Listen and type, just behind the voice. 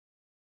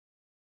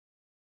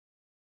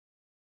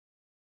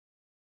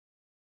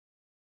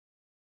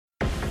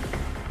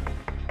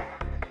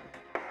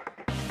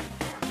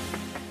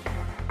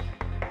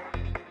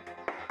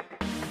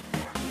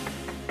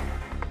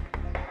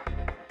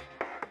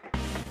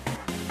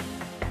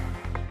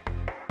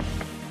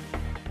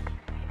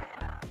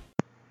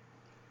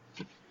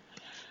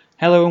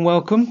Hello and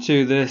welcome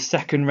to the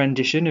second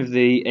rendition of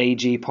the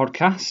AG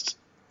podcast.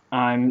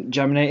 I'm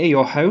Jaminator,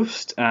 your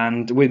host,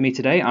 and with me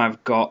today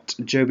I've got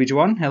Joby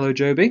Juan. Hello,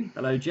 Joby.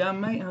 Hello,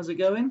 Jam, mate. How's it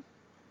going?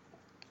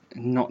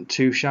 Not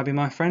too shabby,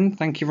 my friend.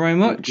 Thank you very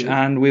much. Good.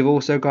 And we've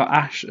also got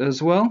Ash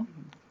as well.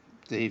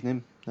 Good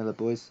evening. Hello,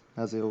 boys.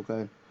 How's it all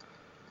going?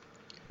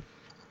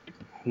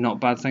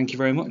 Not bad, thank you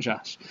very much,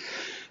 Ash.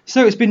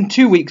 So it's been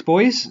 2 weeks,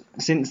 boys,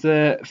 since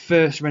the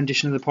first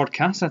rendition of the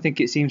podcast. I think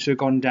it seems to have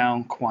gone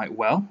down quite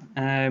well,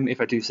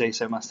 if I do say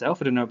so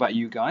myself. I don't know about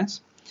you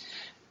guys.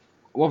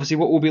 Obviously,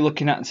 what we'll be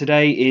looking at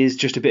today is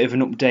just a bit of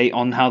an update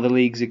on how the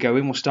leagues are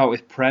going. We'll start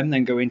with Prem,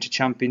 then go into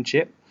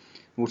Championship.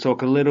 We'll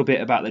talk a little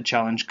bit about the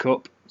Challenge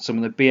Cup,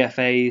 some of the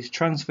BFAs,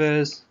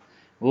 transfers.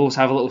 We'll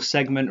also have a little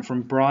segment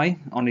from Bry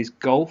on his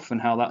golf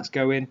and how that's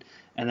going.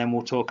 And then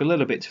we'll talk a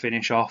little bit to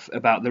finish off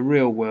about the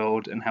real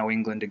world and how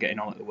England are getting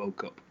on at the World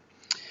Cup.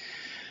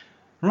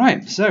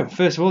 Right, so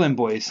first of all then,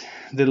 boys,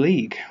 the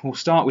league. We'll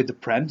start with the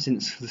Prem,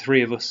 since the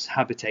three of us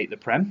habitate the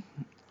Prem.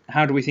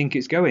 How do we think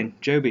it's going?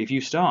 Joby, if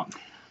you start.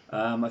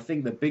 I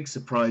think the big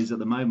surprise at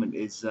the moment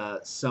is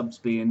Subs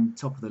being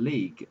top of the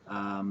league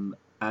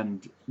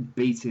and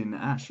beating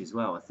Ash as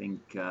well. I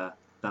think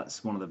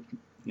that's one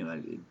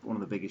of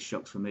the biggest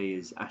shocks for me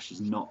is Ash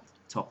is not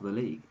top of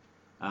the league.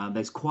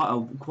 There's quite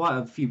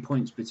a few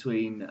points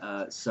between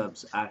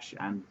Subs, Ash,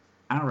 and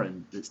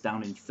Aaron that's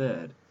down in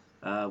third.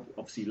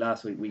 Obviously,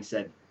 last week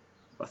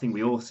I think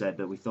we all said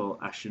that we thought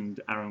Ash and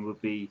Aaron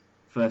would be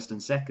first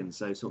and second.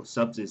 So sort of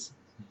Subs has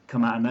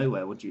come out of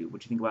nowhere. What do you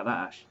think about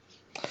that, Ash?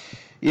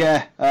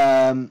 Yeah,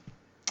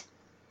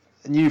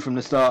 knew from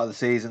the start of the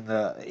season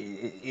that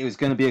it was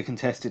going to be a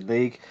contested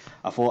league.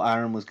 I thought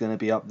Aaron was going to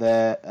be up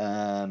there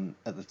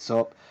at the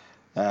top.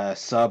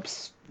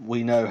 Subs,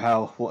 we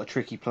know what a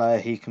tricky player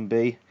he can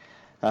be,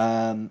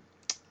 and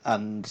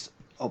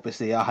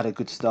obviously I had a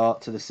good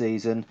start to the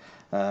season.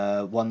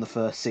 Won the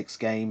first 6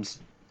 games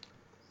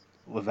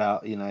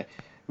without,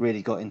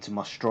 really got into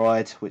my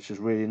stride, which was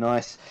really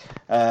nice.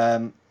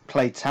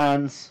 Played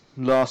Tans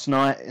last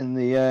night in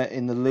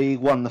the league.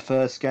 Won the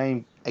first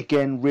game.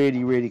 Again,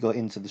 really got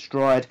into the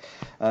stride.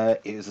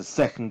 It was the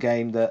second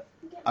game that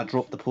I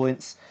dropped the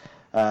points.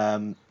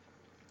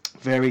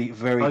 Very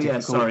difficult. Yeah,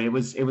 sorry. It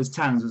was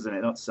Tans, wasn't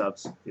it? Not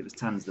Subs. It was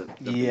Tans that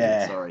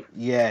yeah. Sorry.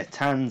 Yeah,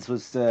 Tans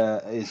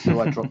is who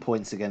I dropped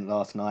points against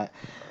last night.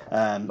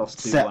 Lost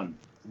 2-1.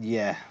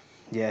 Yeah,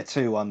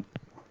 2-1.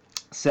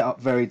 Set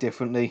up very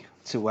differently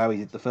to how he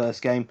did the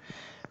first game.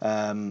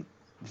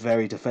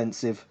 Very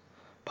defensive,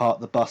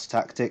 part the bus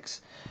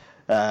tactics.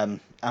 And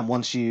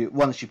once you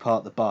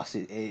part the bus,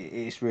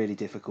 it's really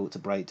difficult to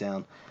break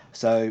down.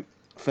 So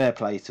fair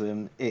play to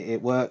him.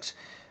 It worked.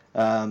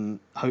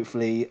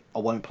 Hopefully, I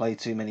won't play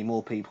too many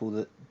more people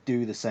that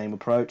do the same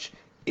approach.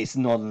 It's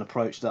not an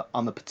approach that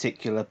I'm a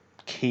particular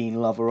keen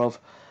lover of,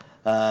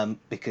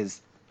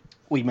 because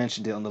we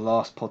mentioned it on the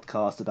last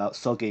podcast about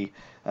Soggy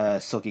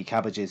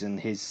Cabbages and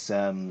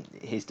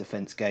his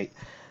defence gate.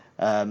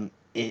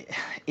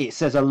 It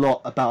says a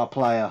lot about a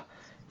player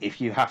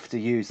if you have to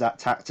use that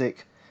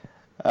tactic,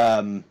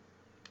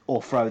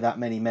 or throw that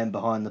many men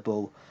behind the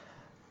ball.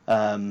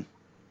 No,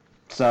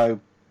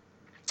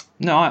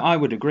 I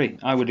would agree.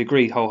 I would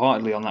agree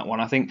wholeheartedly on that one.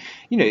 I think,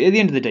 at the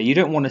end of the day, you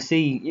don't want to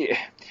see...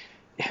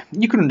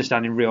 You can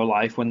understand in real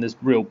life when there's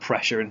real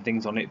pressure and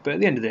things on it, but at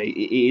the end of the day,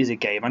 it is a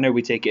game. I know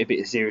we take it a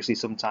bit seriously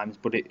sometimes,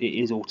 but it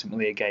is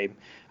ultimately a game.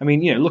 I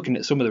mean, looking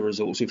at some of the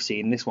results we've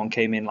seen, this one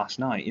came in last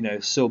night.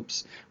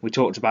 Subs, we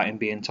talked about him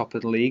being top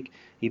of the league.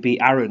 He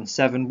beat Aaron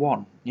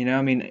 7-1.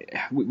 I mean,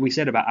 we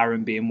said about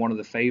Aaron being one of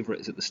the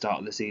favourites at the start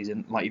of the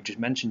season, like you've just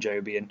mentioned,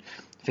 Joby, and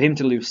for him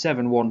to lose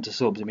 7-1 to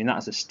Subs, I mean,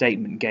 that's a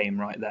statement game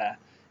right there.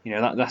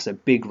 That's a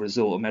big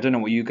result. I mean, I don't know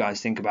what you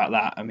guys think about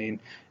that. I mean,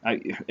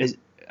 have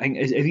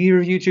either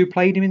of you two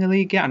played him in the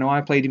league yet? I know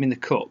I played him in the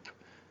Cup.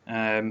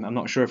 I'm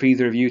not sure if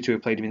either of you two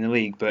have played him in the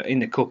league, but in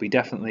the Cup he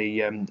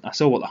definitely... I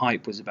saw what the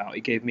hype was about.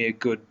 He gave me a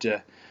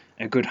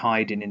good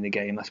hiding in the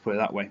game, let's put it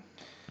that way.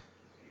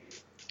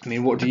 I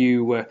mean, what do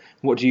you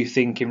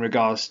think in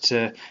regards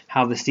to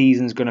how the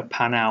season's going to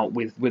pan out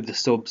with the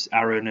Subs,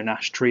 Aaron and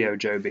Ash trio,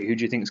 Joby? Who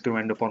do you think is going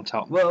to end up on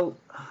top? Well,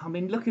 I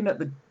mean, looking at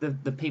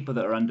the people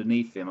that are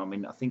underneath him, I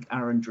mean, I think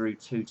Aaron drew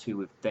 2-2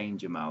 with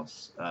Danger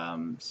Mouse.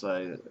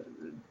 So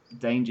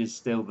Danger's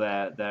still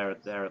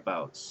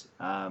thereabouts.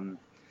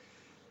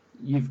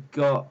 You've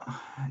got,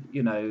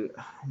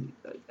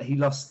 he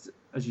lost,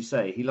 as you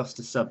say,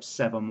 to Subs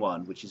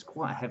 7-1, which is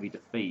quite a heavy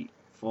defeat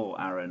for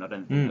Aaron. I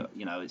don't think,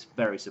 it's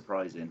very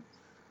surprising.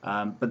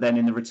 But then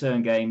in the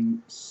return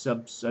game,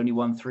 Subs only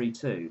won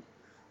 3-2.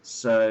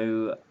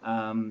 So,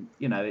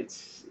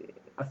 it's.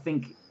 I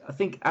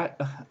think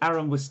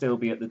Aaron will still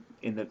be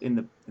in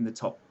the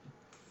top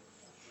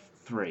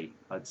 3,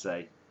 I'd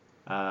say.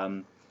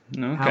 Okay.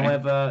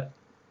 However,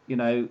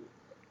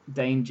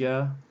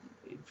 Danger,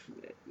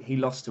 he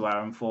lost to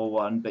Aaron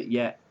 4-1, but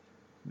yet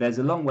there's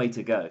a long way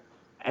to go.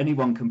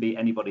 Anyone can beat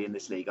anybody in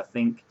this league. I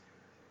think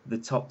the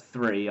top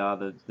 3 are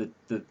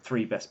the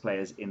 3 best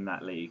players in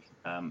that league.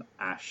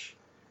 Ash,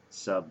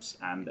 subs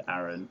and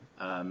Aaron.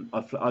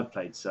 I've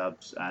played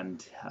subs,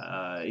 and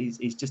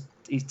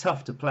he's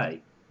tough to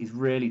play. He's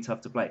really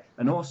tough to play.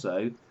 And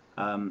also,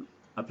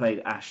 I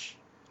played Ash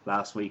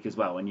last week as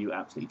well, and you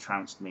absolutely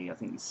trounced me. I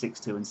think it's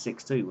 6-2 and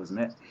 6-2, wasn't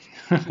it?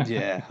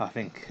 Yeah, I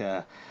think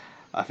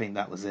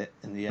that was it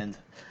in the end.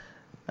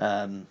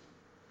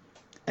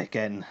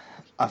 Again,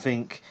 I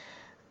think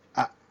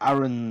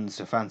Aaron's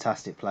a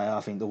fantastic player.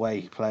 I think the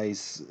way he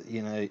plays,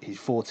 his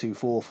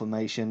 4-2-4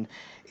 formation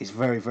is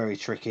very, very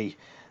tricky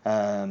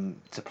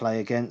to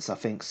play against. I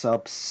think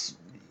subs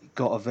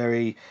got a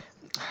very,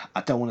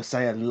 I don't want to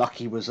say a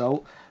lucky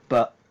result,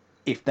 but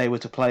if they were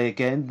to play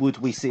again, would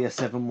we see a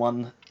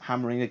 7-1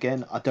 hammering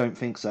again? I don't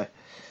think so.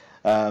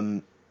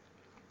 There's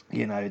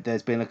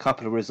been a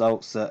couple of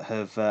results that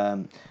have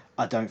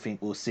I don't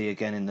think we'll see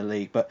again in the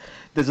league. But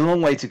there's a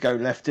long way to go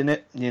left in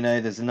it.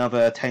 There's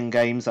another 10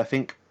 games, I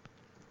think,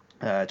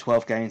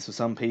 12 games for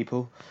some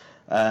people.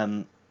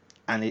 And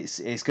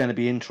it's going to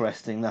be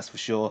interesting, that's for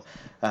sure.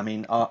 I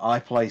mean, I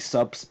play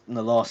subs in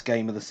the last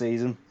game of the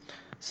season,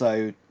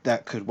 so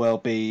that could well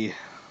be,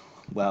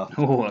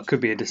 it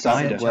could be a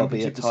decider. Well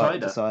be a tight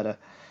decider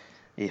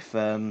if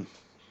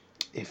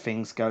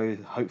things go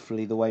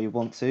hopefully the way you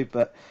want to.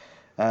 But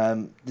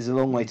there's a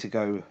long way to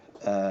go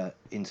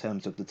in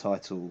terms of the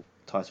title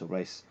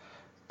race.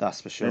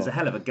 That's for sure. There's a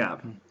hell of a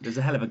gap. There's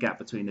a hell of a gap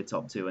between the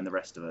top two and the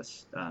rest of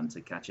us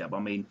to catch up. I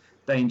mean,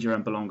 Danger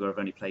and Belonga have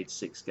only played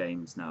 6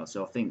 games now,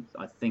 so I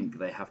think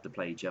they have to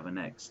play each other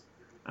next.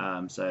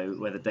 So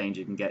whether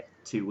Danger can get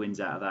 2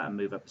 wins out of that and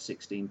move up to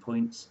 16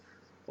 points,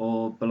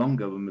 or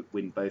Belonga will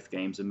win both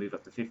games and move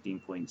up to 15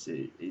 points,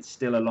 it's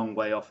still a long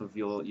way off of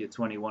your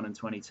 21 and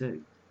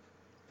 22.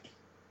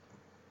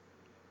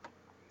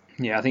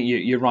 Yeah, I think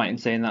you're right in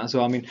saying that as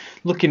well. I mean,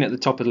 looking at the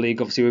top of the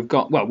league, obviously we've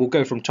got, we'll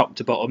go from top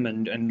to bottom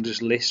and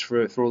just list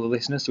for all the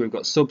listeners. So we've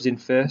got subs in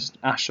first,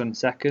 Ash on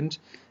second,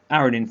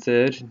 Aaron in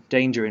third,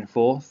 Danger in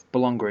fourth,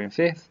 Belonga in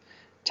fifth,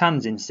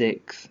 Tans in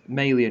sixth,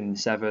 Malian in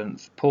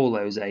seventh,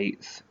 Paulo's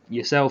eighth,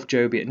 yourself,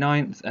 Joby, at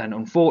ninth, and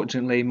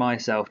unfortunately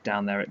myself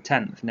down there at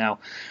 10th. Now,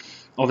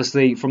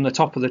 obviously, from the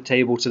top of the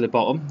table to the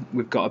bottom,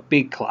 we've got a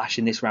big clash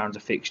in this round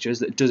of fixtures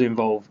that does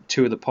involve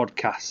 2 of the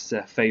podcast's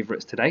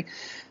favourites today.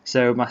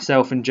 So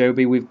myself and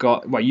Joby, we've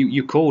got,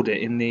 you called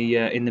it in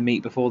the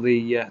meet before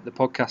the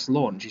podcast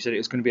launch. You said it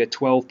was going to be a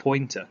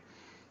 12-pointer,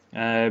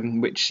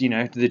 which,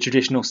 the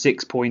traditional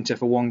 6-pointer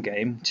for one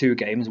game, 2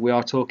 games, we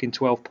are talking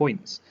 12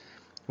 points.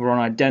 We're on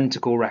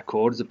identical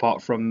records,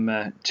 apart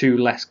from 2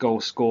 less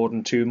goals scored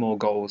and 2 more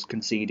goals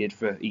conceded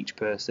for each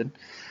person.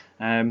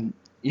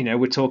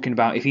 We're talking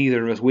about if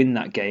either of us win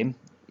that game,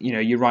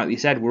 you rightly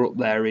said we're up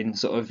there in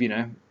sort of,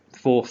 4th,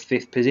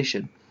 5th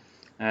position.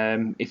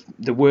 If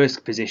the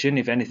worst position,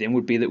 if anything,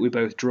 would be that we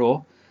both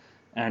draw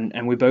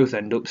and we both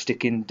end up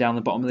sticking down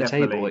the bottom of the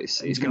table.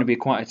 It's going to be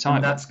quite a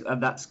tight one.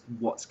 And that's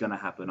what's going to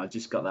happen. I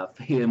just got that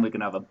feeling we're going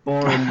to have a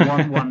boring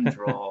 1-1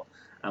 draw,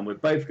 and we're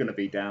both going to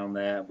be down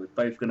there. We're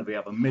both going to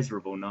have a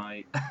miserable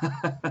night.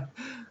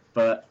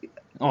 But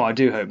I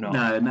do hope not.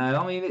 No.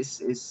 I mean,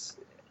 it's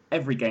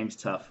every game's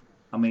tough.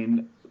 I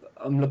mean,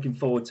 I'm looking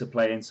forward to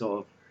playing sort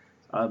of.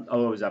 I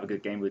always have a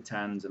good game with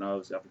Tans, and I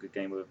always have a good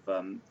game with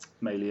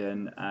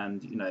Malian,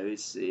 and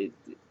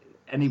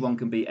anyone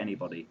can beat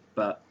anybody.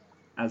 But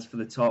as for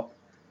the top,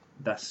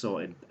 that's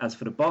sorted. As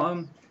for the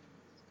bottom,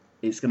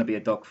 it's going to be a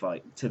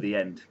dogfight to the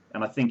end,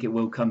 and I think it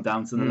will come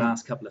down to the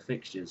last couple of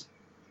fixtures.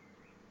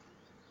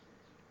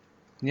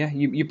 Yeah,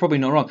 you're probably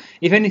not wrong.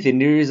 If anything,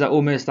 there is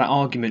almost that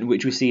argument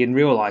which we see in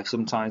real life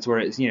sometimes, where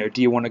it's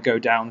do you want to go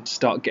down to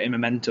start getting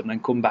momentum,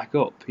 then come back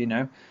up?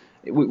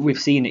 We've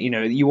seen it.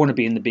 You want to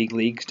be in the big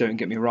leagues. Don't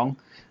get me wrong.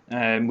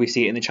 We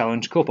see it in the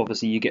Challenge Cup.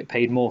 Obviously, you get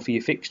paid more for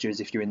your fixtures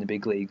if you're in the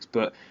big leagues.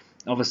 But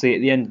obviously, at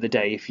the end of the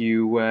day, if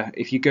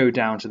you go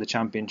down to the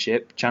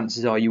Championship,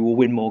 chances are you will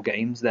win more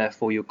games.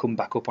 Therefore, you'll come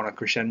back up on a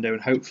crescendo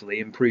and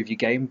hopefully improve your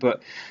game.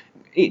 But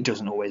it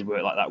doesn't always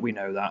work like that. We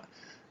know that.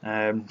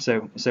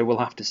 So we'll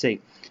have to see.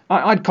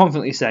 I'd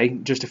confidently say,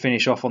 just to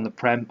finish off on the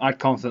Prem, I'd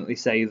confidently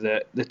say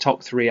that the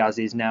top 3 as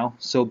is now,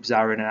 subs,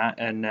 Aaron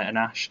and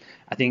Ash,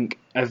 I think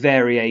a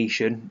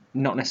variation,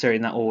 not necessarily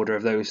in that order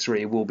of those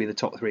 3, will be the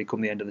top 3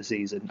 come the end of the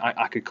season.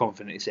 I could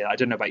confidently say that. I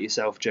don't know about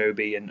yourself,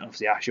 Joby, and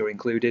obviously Ash, you're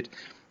included.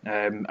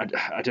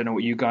 I don't know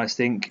what you guys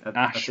think.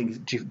 Ash,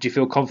 do you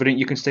feel confident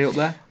you can stay up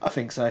there? I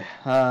think so.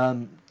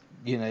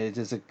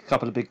 There's a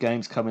couple of big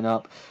games coming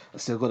up.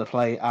 I've still got to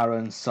play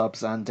Aaron,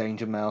 subs, and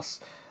Danger Mouse.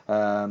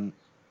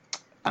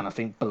 And I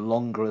think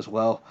Belonga as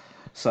well.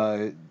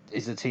 So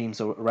it's the teams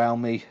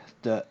around me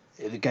that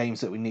the games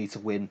that we need to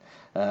win,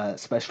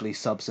 especially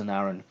subs and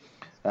Aaron.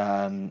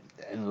 And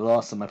the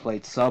last time I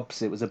played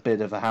subs, it was a bit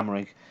of a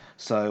hammering.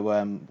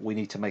 So we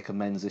need to make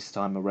amends this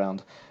time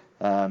around.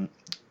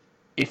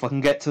 If I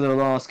can get to the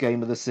last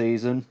game of the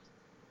season,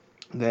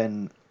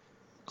 then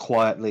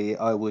quietly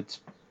I'd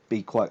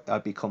be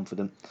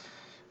confident.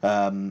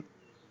 But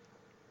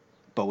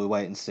we'll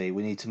wait and see.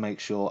 We need to make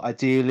sure.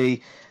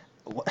 Ideally,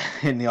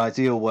 in the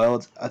ideal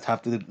world, I'd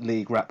have the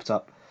league wrapped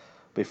up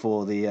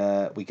before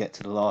we get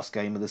to the last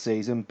game of the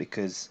season,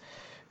 because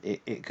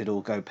it could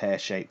all go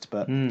pear-shaped.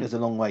 But there's a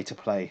long way to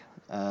play.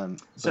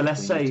 So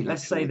let's say that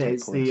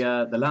it's points.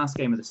 the last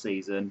game of the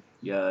season.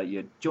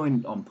 You're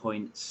joined on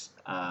points.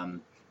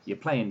 You're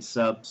playing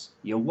subs.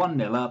 You're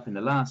 1-0 up in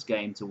the last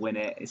game to win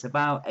it. It's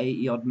about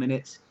 80 odd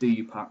minutes. Do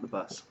you park the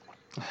bus?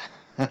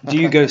 Do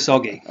you go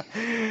soggy?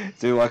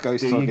 Do I go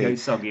soggy? Do you go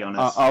soggy on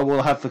us? I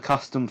will have the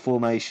custom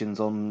formations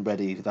on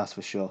ready. That's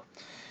for sure.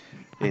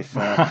 If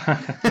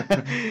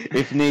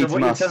if needs so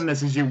what must. you're telling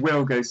us is you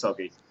will go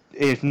soggy.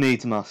 If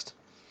needs must.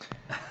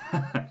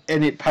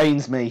 And it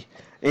pains me.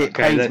 It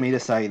pains me to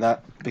say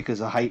that because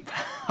I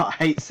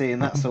hate seeing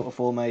that sort of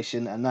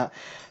formation and that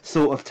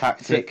sort of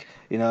tactic.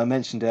 You know, I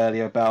mentioned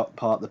earlier about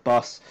part the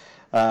bus.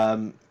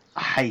 I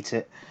hate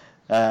it.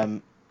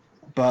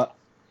 But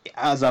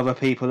as other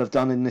people have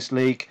done in this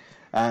league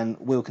and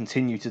will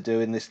continue to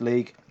do in this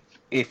league,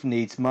 if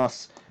needs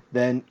must,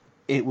 then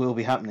it will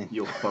be happening.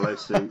 You'll follow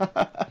suit.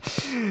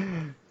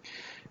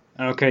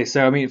 Okay,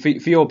 so I mean, for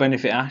your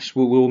benefit, Ash,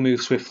 we'll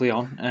move swiftly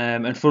on.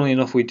 And funnily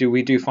enough, we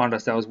do find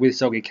ourselves with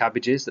soggy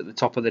cabbages at the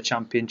top of the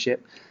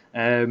championship.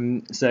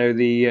 So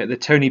the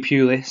Tony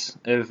Pulis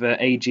of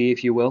AG,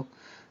 if you will,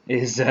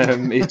 is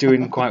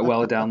doing quite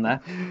well down there.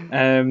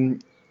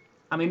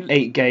 I mean,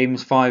 8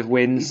 games, 5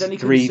 wins,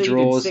 3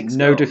 draws,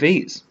 no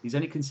defeats. He's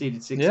only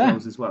conceded 6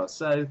 goals as well.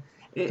 So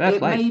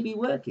it may be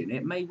working.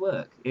 It may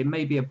work. It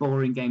may be a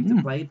boring game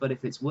to play, but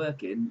if it's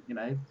working, you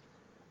know,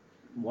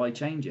 why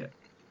change it?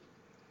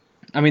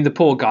 I mean, the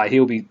poor guy,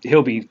 he'll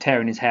be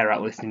tearing his hair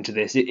out listening to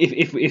this,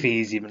 if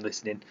he's even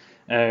listening,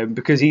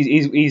 because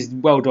he's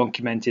well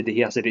documented that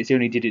he has said he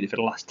only did it for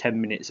the last 10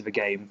 minutes of a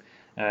game.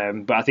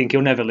 But I think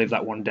he'll never live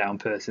that one down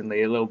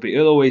personally.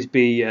 It'll always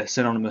be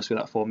synonymous with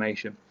that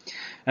formation.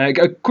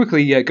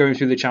 Quickly going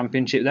through the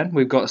championship then,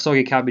 we've got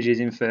Soggy Cabbages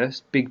in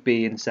first, Big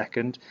B in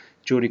second,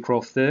 Geordie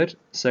Croft third,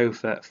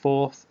 Sofa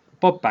fourth,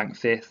 Bob Bank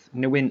fifth,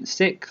 Newint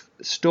sixth,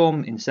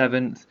 Storm in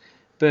seventh,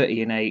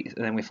 Bertie in 8th,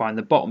 and then we find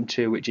the bottom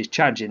 2, which is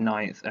Chadge in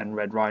 9th and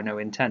Red Rhino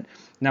in 10th.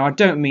 Now, I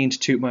don't mean to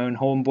toot my own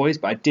horn, boys,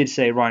 but I did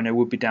say Rhino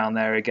would be down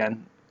there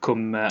again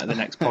come the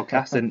next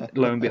podcast, and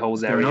lo and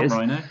behold, there he is.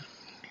 Rhino?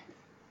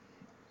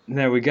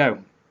 There we go.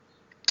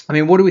 I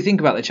mean, what do we think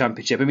about the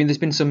championship? I mean, there's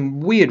been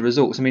some weird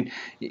results. I mean,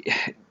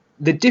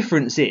 the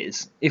difference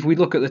is, if we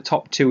look at the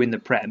top 2 in the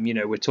Prem, you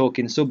know, we're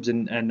talking Subs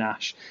and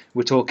Ash,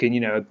 we're talking,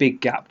 you know, a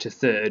big gap to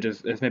third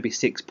of maybe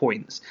 6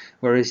 points.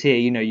 Whereas here,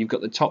 you know, you've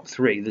got the top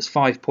 3, there's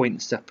 5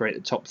 points separate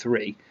the top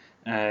 3.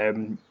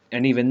 And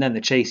even then,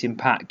 the chasing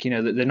pack, you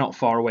know, they're not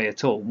far away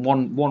at all.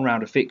 One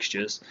round of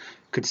fixtures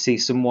could see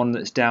someone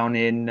that's down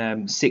in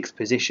 6th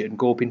position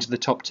go up into the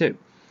top 2.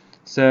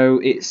 So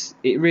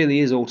it really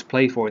is all to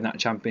play for in that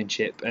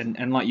championship.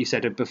 And like you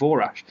said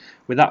before, Ash,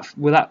 with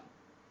that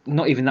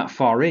not even that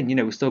far in, you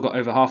know, we've still got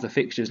over half the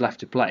fixtures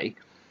left to play.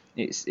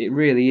 It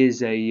really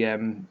is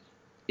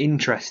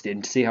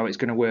interesting to see how it's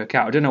going to work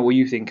out. I don't know what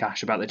you think,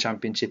 Ash, about the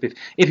championship.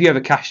 If you ever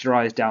cast your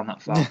eyes down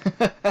that far.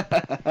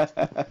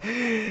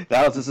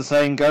 That was as the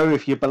saying go.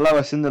 If you're below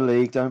us in the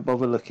league, don't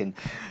bother looking.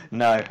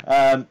 No.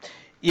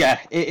 Yeah,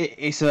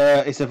 it's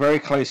a very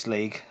close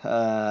league.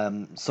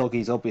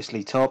 Soggy's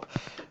obviously top.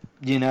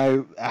 You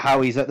know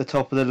how he's at the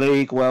top of the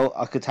league. Well,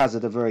 I could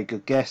hazard a very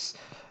good guess,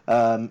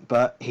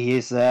 but he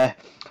is there.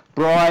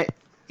 Bry,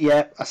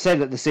 yeah, I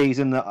said at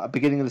the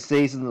beginning of the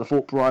season, that I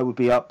thought Bry would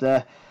be up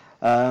there.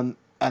 And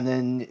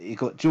then you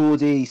got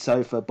Geordie,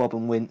 Sofa, Bob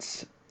and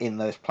Wince in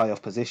those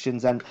playoff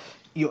positions. And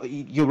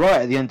you're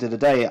right, at the end of the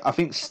day, I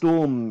think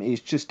Storm is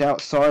just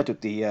outside of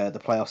the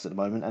playoffs at the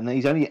moment, and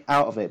he's only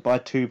out of it by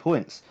 2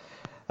 points.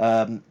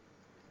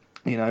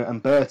 You know,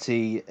 and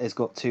Bertie has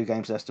got 2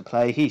 games left to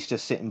play. He's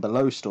just sitting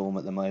below Storm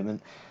at the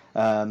moment.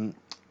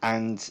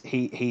 And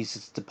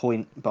he's the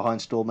point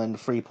behind Storm and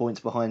 3 points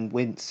behind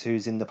Wince,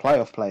 who's in the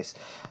playoff place.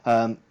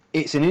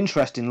 It's an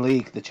interesting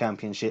league, the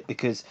Championship,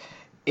 because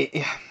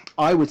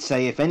I would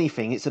say, if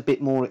anything, it's a bit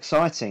more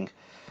exciting.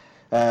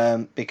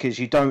 Because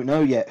you don't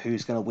know yet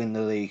who's going to win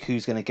the league,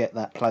 who's going to get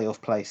that playoff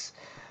place.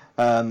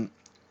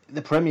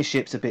 The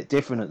Premiership's a bit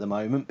different at the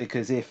moment,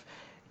 because if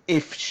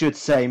should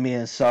say me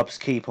and Subs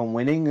keep on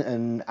winning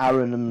and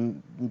Aaron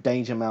and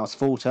Danger Mouse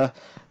falter,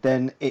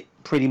 then it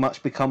pretty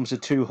much becomes a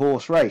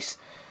 2-horse race.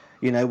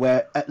 You know,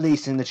 where at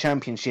least in the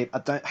Championship,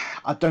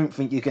 I don't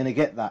think you're going to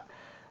get that.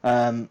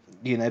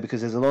 You know, because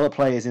there's a lot of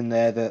players in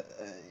there that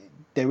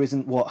there is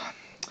not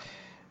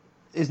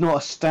a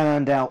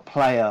standout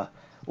player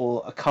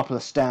or a couple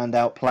of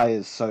standout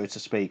players, so to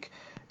speak.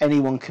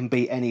 Anyone can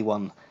beat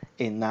anyone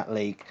in that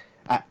league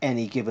at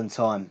any given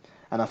time.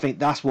 And I think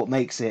that's what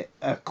makes it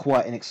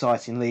quite an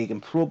exciting league,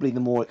 and probably the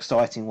more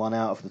exciting one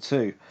out of the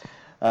 2.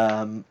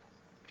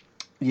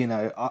 You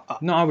know,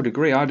 I would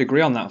agree. I'd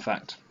agree on that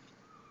fact.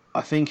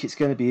 I think it's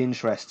going to be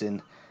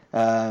interesting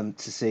to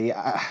see.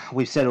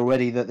 We've said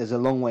already that there's a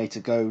long way to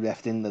go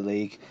left in the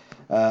league.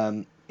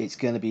 It's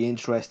going to be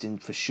interesting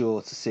for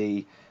sure to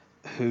see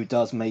who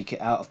does make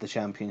it out of the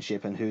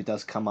Championship and who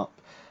does come up,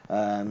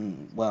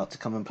 to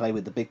come and play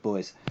with the big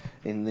boys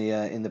in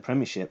the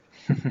Premiership.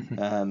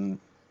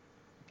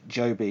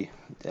 Joby,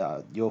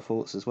 your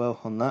thoughts as well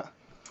on that?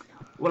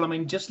 Well, I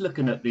mean, just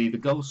looking at the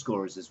goal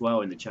scorers as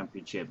well in the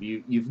Championship,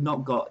 you've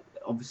not got.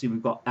 Obviously,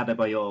 we've got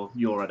Adebayor.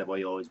 Your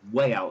Adebayor is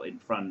way out in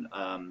front.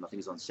 I think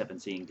he's on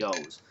 17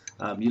 goals.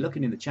 You're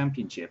looking in the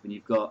Championship, and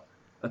you've got.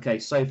 Okay,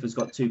 Sofa's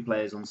got 2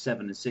 players on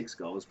 7 and 6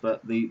 goals,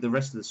 but the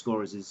rest of the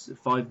scorers is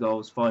 5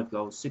 goals, 5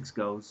 goals, 6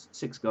 goals,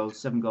 6 goals,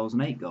 7 goals,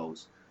 and 8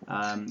 goals.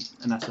 And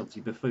that's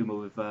obviously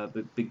Bafuma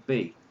with Big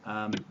B.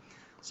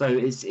 So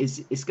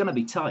it's going to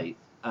be tight.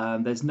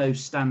 There's no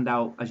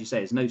standout, as you say,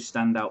 there's no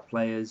standout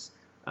players.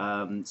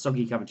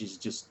 Soggy Cabbage is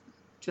just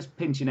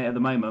pinching it at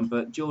the moment,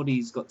 but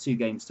Geordie's got 2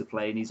 games to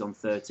play and he's on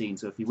 13.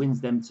 So if he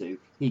wins them 2,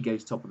 he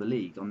goes top of the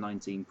league on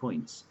 19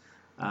 points.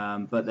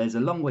 But there's a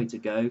long way to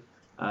go.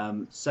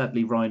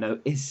 Sadly, Rhino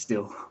is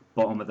still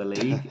bottom of the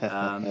league,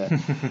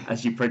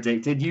 as you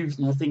predicted. You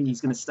think he's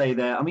going to stay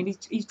there? I mean,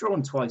 he's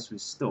drawn twice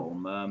with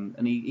Storm,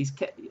 and he's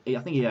kept. I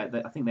think they had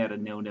a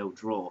 0-0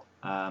 draw.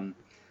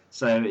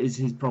 So is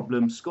his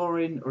problem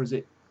scoring or is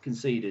it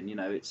conceding? You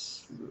know,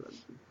 it's.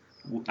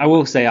 I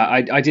will say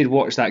I did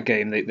watch that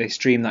game. They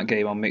streamed that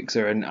game on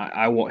Mixer, and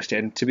I watched it.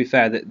 And to be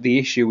fair, the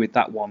issue with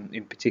that one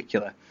in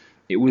particular,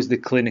 it was the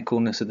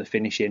clinicalness of the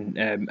finishing.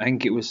 I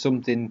think it was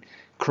something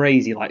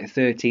crazy, like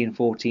 13,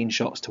 14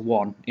 shots to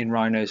 1 in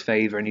Rhino's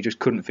favour, and he just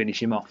couldn't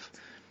finish him off.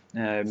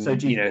 So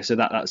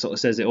that sort of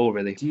says it all,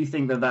 really. Do you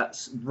think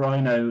that's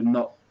Rhino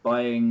not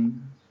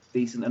buying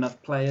decent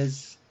enough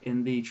players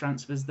in the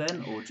transfers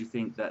then, or do you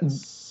think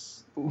that's...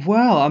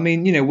 Well, I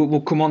mean,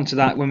 we'll come on to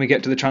that when we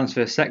get to the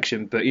transfer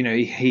section, but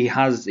he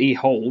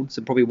holds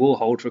and probably will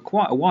hold for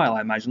quite a while,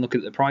 I imagine. Look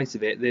at the price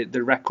of it,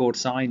 the record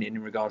signing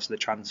in regards to the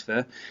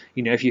transfer.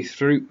 If you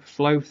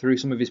flow through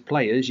some of his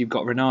players, you've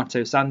got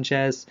Renato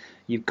Sanchez,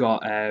 you've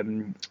got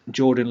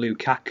Jordan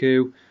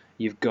Lukaku,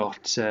 you've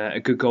got a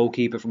good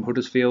goalkeeper from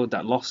Huddersfield,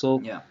 that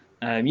Lossell.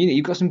 Yeah.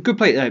 You've got some good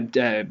players,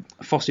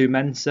 Fosu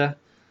Mensah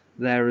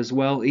there as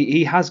well.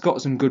 He has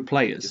got some good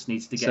players. Just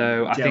needs to get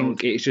I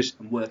think it's just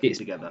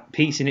together.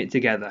 Piecing it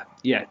together.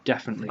 Yeah,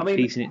 definitely. I mean,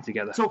 piecing it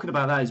together. Talking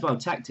about that as well,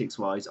 tactics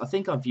wise, I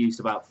think I've used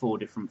about 4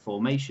 different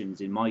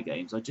formations in my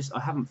games. I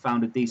haven't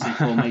found a decent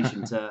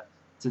formation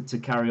to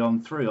carry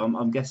on through.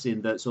 I'm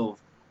guessing that sort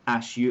of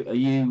Ash, are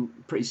you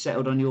pretty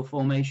settled on your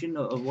formation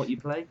of what you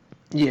play?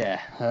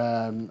 Yeah,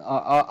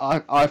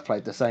 I've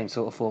played the same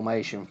sort of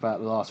formation for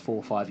about the last 4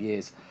 or 5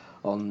 years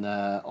on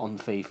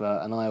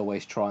FIFA, and I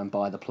always try and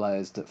buy the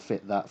players that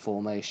fit that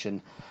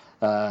formation.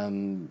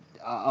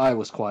 I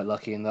was quite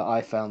lucky in that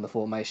I found the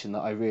formation that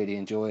I really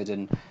enjoyed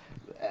and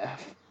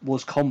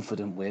was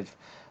confident with.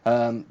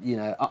 I'm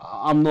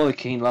not a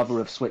keen lover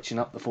of switching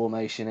up the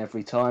formation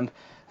every time,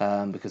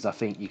 because I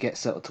think you get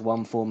settled to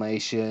one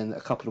formation,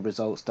 a couple of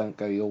results don't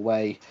go your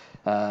way,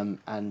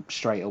 and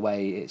straight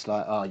away it's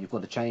like, you've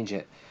got to change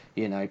it.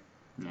 Yeah.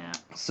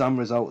 Some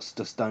results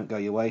just don't go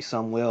your way,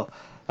 some will.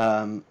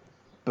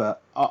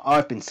 But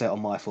I've been set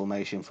on my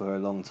formation for a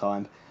long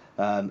time,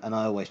 and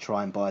I always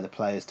try and buy the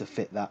players to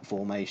fit that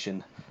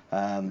formation,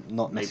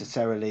 not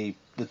necessarily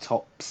the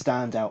top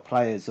standout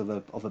players of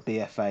a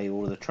BFA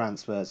or the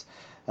transfers.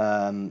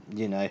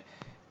 It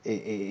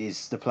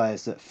is the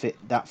players that fit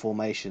that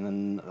formation,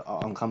 and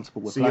I'm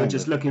comfortable with. So you're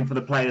just looking for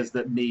the players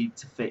that need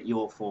to fit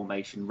your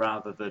formation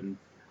rather than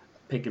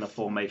picking a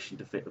formation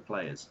to fit the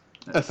players.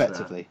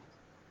 Effectively.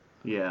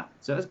 Yeah.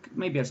 So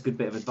maybe that's a good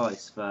bit of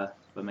advice for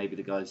maybe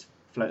the guys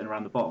floating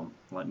around the bottom,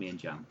 like me and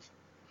Jan.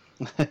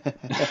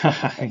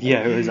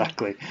 Yeah,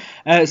 exactly.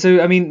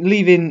 So, I mean,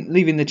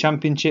 leaving the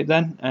Championship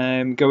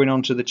then, going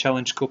on to the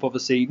Challenge Cup,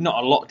 obviously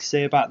not a lot to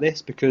say about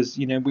this because,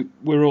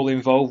 we're all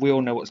involved, we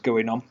all know what's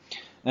going on.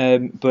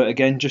 But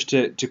again, just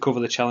to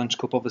cover the Challenge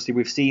Cup, obviously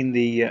we've seen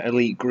the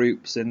elite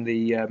groups and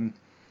the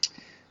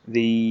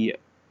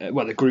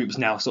groups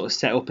now sort of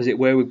set up, as it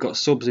were. We've got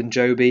Subs and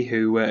Joby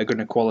who are going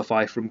to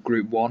qualify from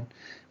Group 1.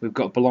 We've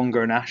got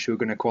Belonga and Ash who are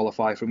going to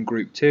qualify from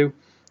Group 2.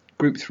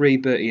 Group 3,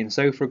 Bertie and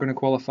Sofa are going to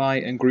qualify,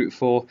 and Group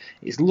 4,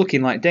 it's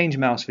looking like Danger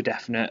Mouse for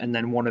definite, and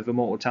then one of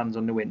Immortal Tans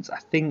on the wins. I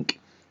think,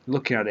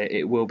 looking at it,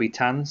 it will be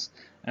Tans.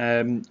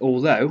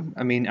 Although,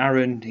 I mean,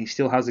 Aaron, he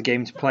still has a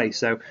game to play,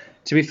 so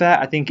to be fair,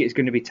 I think it's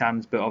going to be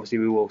Tans, but obviously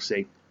we will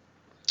see.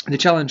 The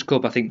Challenge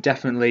Club, I think,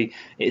 definitely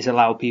it's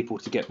allowed people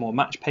to get more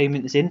match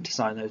payments in to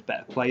sign those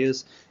better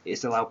players.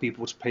 It's allowed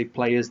people to play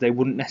players they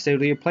wouldn't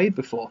necessarily have played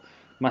before.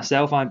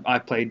 Myself, I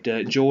played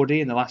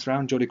Geordie in the last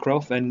round, Geordie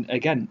Croft, and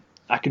again,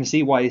 I can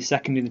see why he's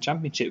second in the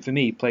Championship. For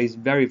me, he plays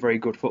very, very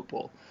good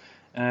football.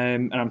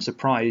 And I'm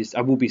surprised.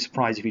 I will be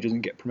surprised if he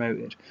doesn't get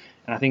promoted.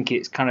 And I think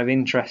it's kind of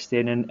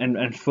interesting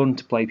and fun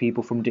to play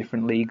people from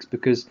different leagues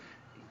because,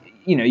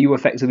 you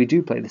effectively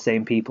do play the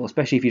same people,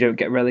 especially if you don't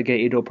get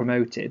relegated or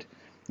promoted.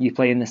 You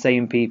play in the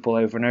same people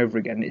over and over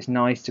again. It's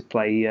nice to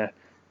play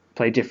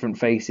different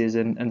faces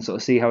and sort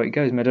of see how it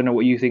goes. I mean, I don't know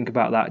what you think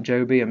about that,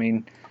 Joby. I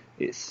mean,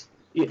 it's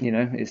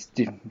it's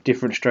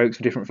different strokes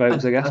for different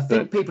folks, I guess. I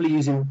think people are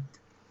using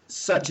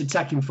such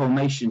attacking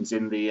formations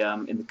in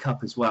the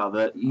cup as well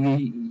that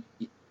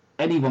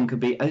anyone could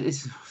be.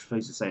 It's, I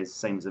suppose to say it's the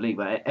same as the league,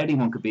 but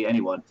anyone could beat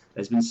anyone.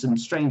 There's been some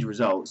strange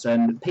results,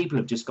 and people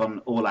have just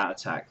gone all out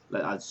attack.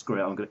 Like,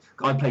 screw it,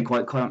 I play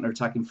quite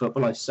counter-attacking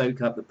football. I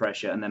soak up the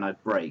pressure and then I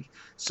break.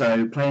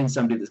 So playing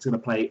somebody that's going to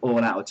play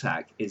all out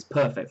attack is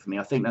perfect for me.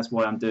 I think that's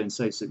why I'm doing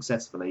so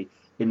successfully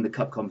in the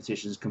cup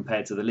competitions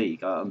compared to the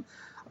league.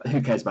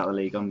 Who cares about the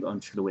league? I'm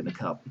just going to win the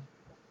cup.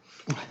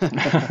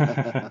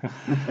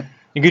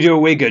 You could do a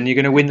Wigan, you're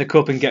going to win the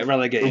cup and get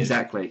relegated.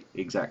 Exactly.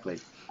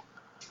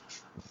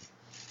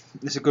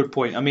 It's a good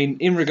point. I mean,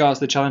 in regards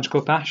to the Challenge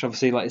Cup, Ash,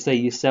 obviously, like I say,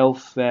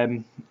 yourself,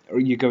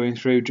 you're going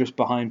through just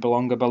behind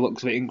Bolonga by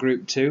looks of it in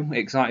Group 2.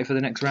 Excited for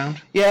the next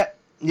round? Yeah,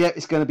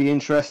 it's going to be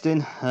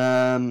interesting.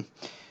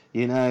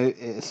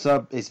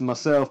 It's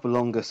myself,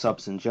 Bolonga,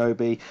 Subs and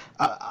Joby.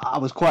 I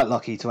was quite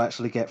lucky to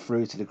actually get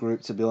through to the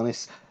group, to be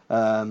honest.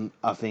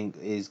 I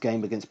think his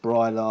game against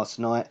Bry last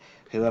night,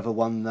 whoever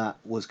won that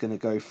was going to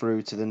go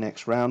through to the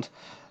next round.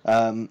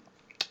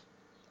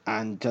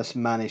 And just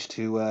managed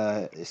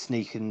to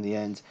sneak in the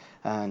end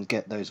and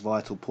get those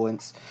vital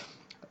points.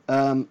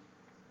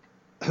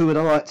 Who would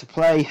I like to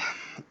play?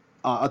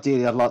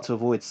 Ideally, I'd like to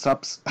avoid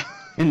Subs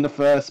in the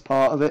first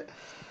part of it.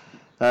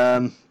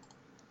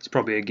 It's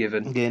probably a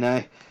given.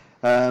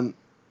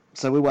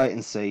 So we'll wait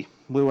and see.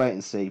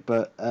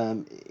 But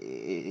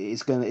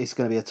it's going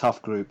to be a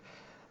tough group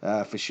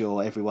for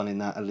sure. Everyone in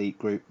that elite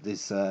group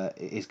is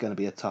going to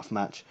be a tough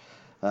match.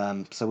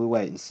 So we'll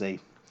wait and see.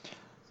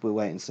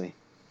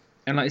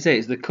 And like I say,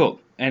 it's the Cup.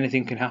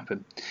 Anything can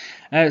happen.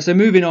 So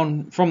moving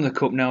on from the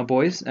Cup now,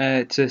 boys,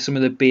 to some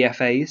of the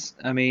BFAs.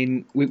 I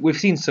mean, we've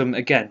seen some,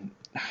 again,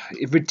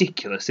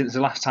 ridiculous since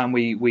the last time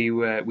we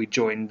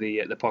joined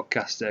the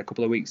podcast a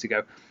couple of weeks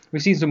ago.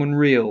 We've seen some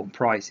unreal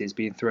prices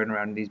being thrown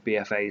around in these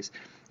BFAs.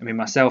 I mean,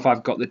 myself,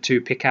 I've got the 2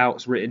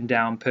 pickouts written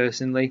down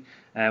personally.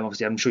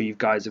 Obviously, I'm sure you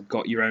guys have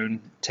got your own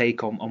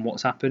take on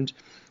what's happened.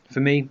 For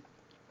me,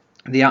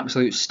 the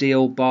absolute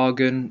steal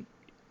bargain,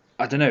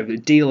 I don't know, the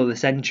deal of the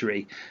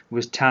century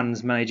was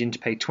Tans managing to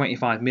pay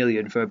 25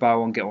 million for a buy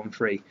one get one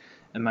free,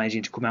 and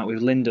managing to come out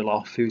with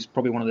Lindelof, who's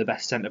probably one of the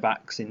best centre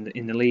backs in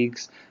the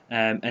leagues,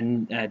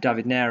 and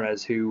David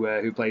Neres,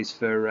 who plays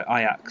for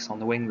Ajax on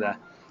the wing there.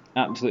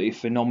 Absolutely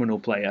phenomenal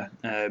player.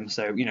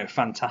 So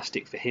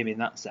fantastic for him in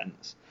that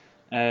sense.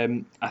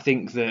 I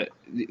think that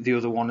the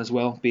other one as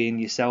well, being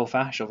yourself,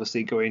 Ash,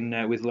 obviously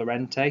going with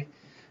Llorente,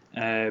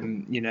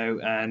 and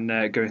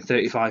going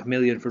 35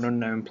 million for an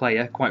unknown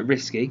player, quite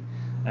risky.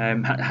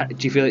 Do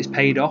you feel it's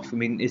paid off? I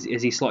mean, is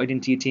he slotted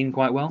into your team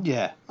quite well?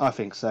 Yeah, I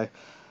think so.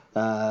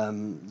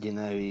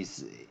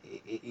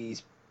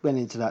 He's went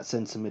into that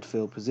centre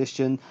midfield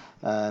position.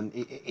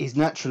 He's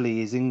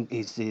naturally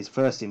his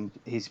first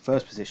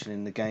position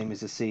in the game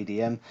is a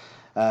CDM,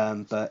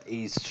 but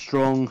he's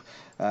strong,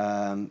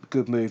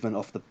 good movement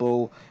off the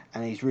ball,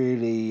 and he's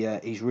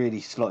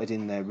really slotted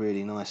in there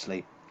really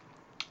nicely.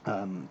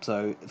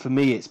 So for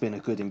me, it's been a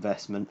good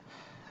investment.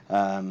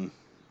 To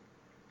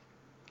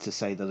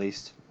say the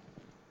least.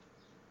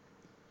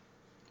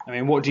 I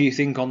mean, what do you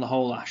think on the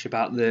whole, Ash,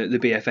 about the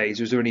BFAs?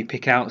 Was there any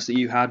pickouts that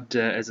you had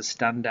as a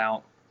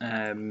standout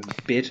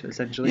bid,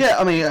 essentially? Yeah,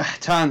 I mean,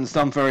 Tan's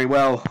done very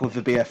well with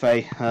the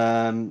BFA.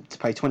 To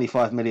pay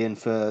 25 million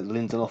for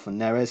Lindelof and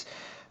Neres,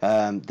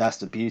 that's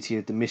the beauty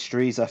of the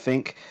mysteries, I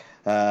think.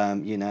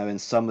 And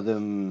some of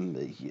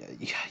them,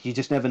 you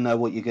just never know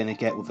what you're going to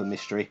get with a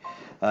mystery.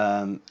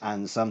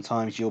 And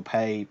sometimes you'll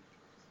pay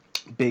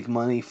big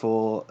money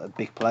for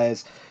big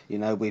players.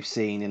 We've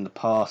seen in the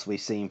past,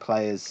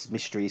 players,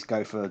 mysteries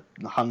go for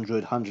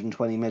 100,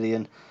 120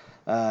 million,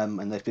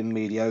 and they've been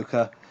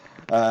mediocre.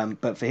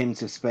 But for him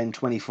to spend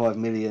 25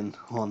 million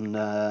on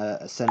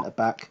a centre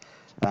back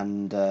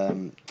and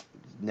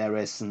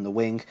Neres and the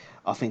wing,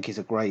 I think is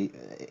a great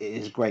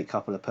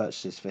couple of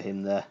purchases for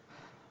him there.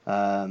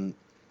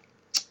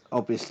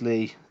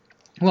 Obviously.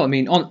 Well, I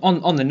mean,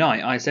 on the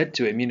night, I said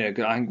to him, we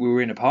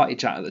were in a party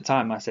chat at the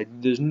time. I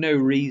said, "There's no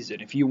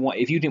reason if you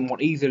didn't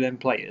want either of them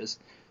players,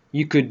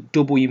 you could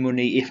double your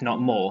money, if not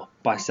more,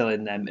 by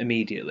selling them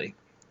immediately.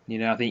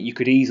 I think you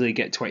could easily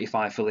get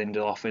 25 for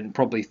Lindelof and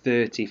probably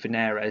 30 for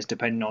Neres,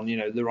 depending on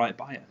the right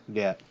buyer."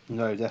 Yeah,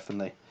 no,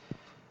 definitely.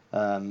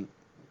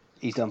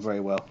 He's done very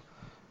well.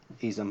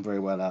 He's done very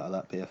well out of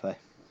that BFA.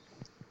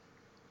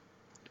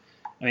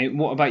 I mean,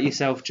 what about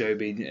yourself,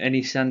 Joby?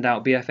 Any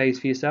standout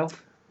BFAs for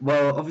yourself?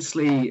 Well,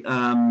 obviously,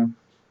 I'm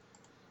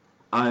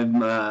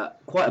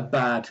quite a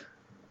bad.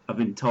 I've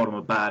been told I'm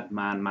a bad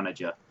man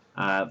manager.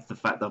 The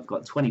fact that I've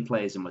got 20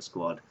 players in my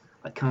squad,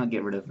 I can't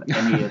get rid of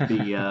any of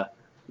the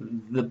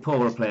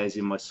poorer players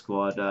in my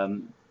squad.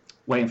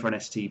 Waiting for an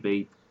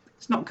STB.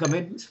 It's not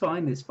coming. It's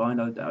fine.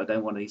 I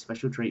don't want any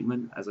special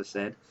treatment, as I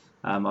said.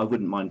 I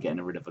wouldn't mind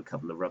getting rid of a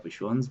couple of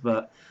rubbish ones,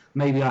 but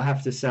maybe I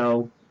have to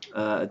sell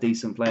a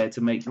decent player to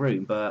make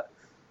room. But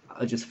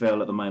I just feel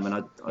at the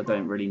moment I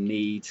don't really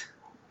need.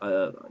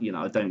 I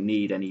don't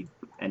need any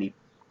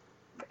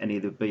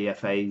of the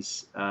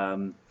BFAs.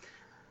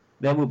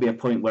 There will be a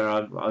point where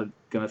I'm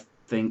going to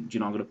think,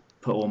 I'm going to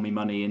put all my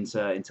money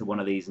into one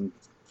of these and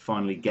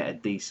finally get a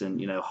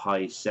decent,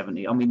 high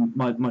 70. I mean,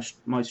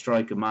 my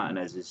striker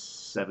Martinez is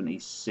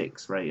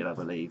 76 rated, I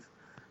believe,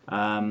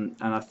 and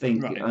I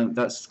think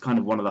that's kind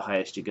of one of the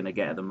highest you're going to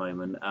get at the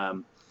moment.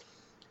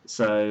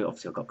 So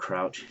obviously I've got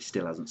Crouch, he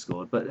still hasn't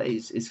scored, but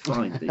it's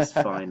fine. It's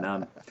fine.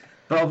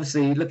 But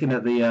obviously looking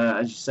at the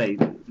as you say,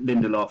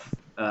 Lindelof,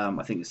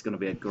 I think it's going to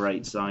be a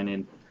great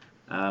signing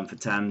for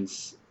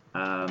Tans.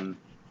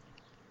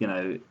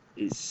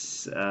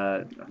 It's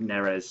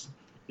Neres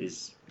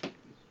is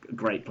a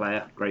great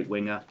player, great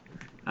winger,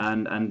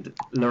 and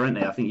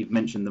Llorente. I think you've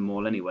mentioned them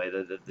all anyway.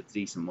 The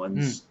decent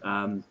ones.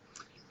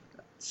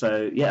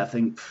 So yeah, I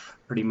think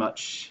pretty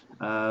much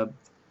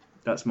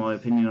that's my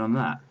opinion on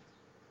that.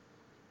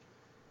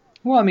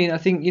 Well, I mean, I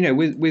think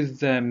with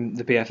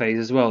the PFAs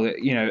as well,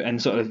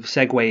 and sort of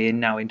segue in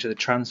now into the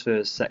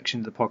transfers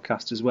section of the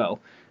podcast as well.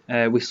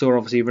 We saw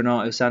obviously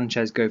Renato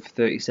Sanchez go for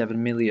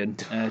 37 million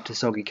to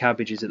Soggy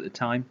Cabbages at the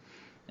time.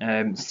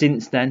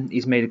 Since then,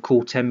 he's made a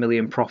cool 10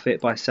 million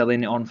profit by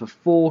selling it on for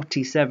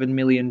 47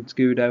 million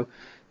Scudo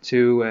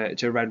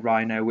to Red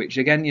Rhino, which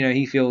again,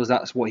 he feels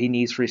that's what he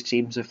needs for his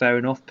team. So fair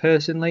enough.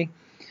 Personally,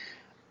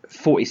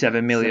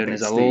 47 million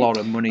is a lot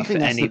of money for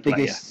any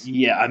player.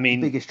 Yeah, I mean,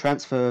 the biggest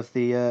transfer of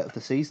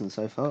the season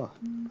so far.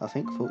 I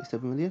think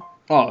 47 million.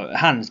 Oh,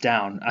 hands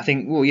down. I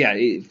think. Well,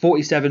 yeah,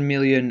 47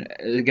 million.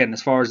 Again,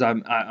 as far as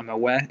I'm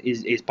aware,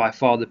 is by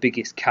far the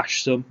biggest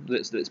cash sum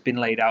that's been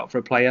laid out for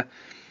a player.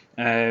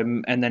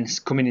 And then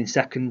coming in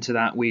second to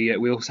that, we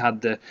also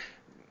had the,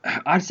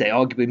 I'd say,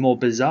 arguably more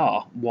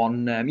bizarre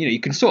one. You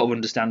can sort of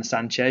understand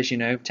Sanchez.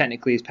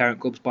 Technically his parent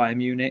club's Bayern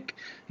Munich.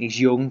 He's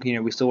young.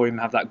 We saw him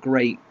have that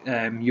great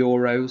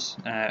Euros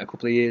a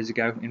couple of years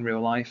ago in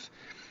real life.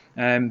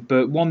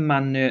 But one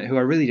man who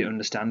I really didn't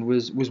understand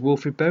was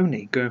Wilfried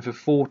Bony going for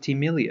 40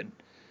 million.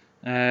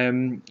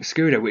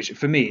 Scudo, which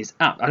for me is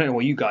I don't know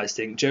what you guys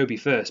think. Joby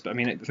first, but I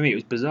mean for me it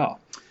was bizarre.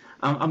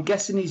 I'm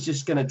guessing he's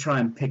just going to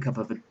try and pick up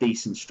a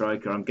decent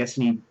striker. I'm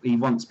guessing he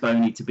wants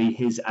Bony to be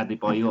his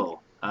Adebayor.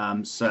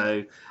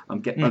 So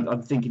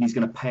I'm thinking he's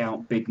going to pay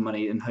out big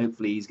money and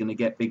hopefully he's going to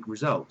get big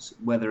results.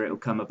 Whether it'll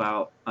come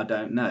about, I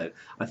don't know.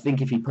 I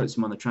think if he puts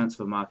him on the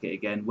transfer market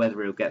again,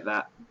 whether he'll get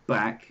that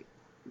back,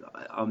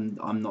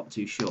 I'm not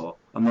too sure.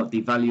 I'm not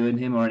devaluing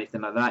him or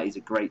anything like that. He's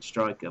a great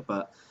striker,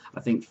 but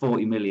I think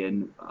 40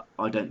 million,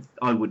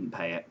 I wouldn't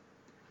pay it.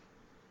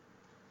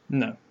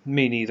 No,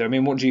 me neither. I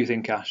mean, what do you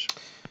think, Ash?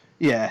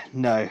 Yeah,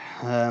 no,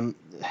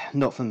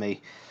 not for me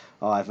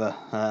either.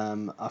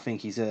 I think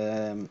he's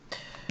I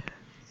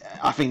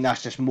think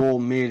that's just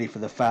more merely for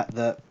the fact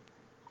that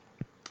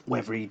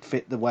whether he'd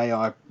fit the way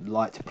I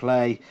like to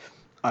play,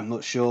 I'm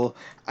not sure.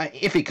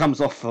 If it comes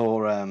off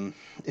for him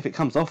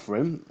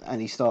and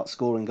he starts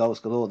scoring goals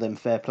galore, then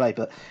fair play.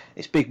 But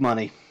it's big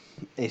money.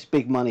 It's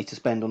big money to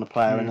spend on a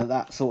player, and at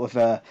that sort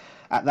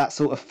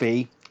of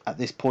fee at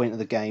this point of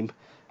the game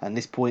and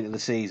this point of the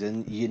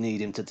season, you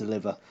need him to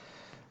deliver.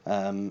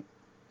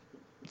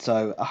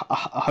 So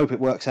I hope it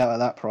works out at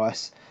that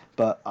price,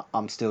 but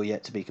I'm still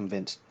yet to be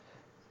convinced.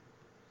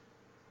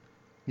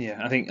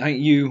 Yeah, I think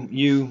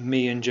you,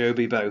 me, and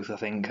Joby both. I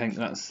think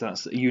that's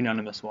a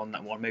unanimous one.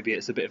 That one. Maybe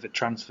it's a bit of a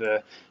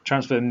transfer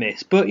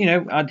miss, but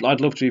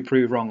I'd love to be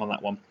proved wrong on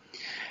that one.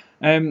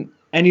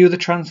 Any other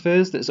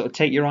transfers that sort of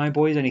take your eye,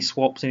 boys? Any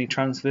swaps? Any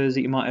transfers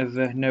that you might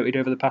have noted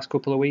over the past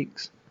couple of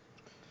weeks?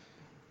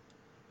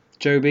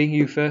 Joby,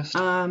 you first.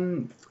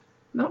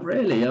 Not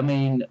really. I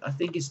mean, I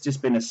think it's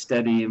just been a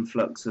steady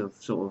influx of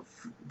sort of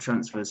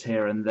transfers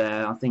here and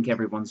there. I think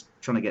everyone's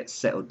trying to get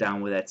settled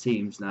down with their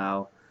teams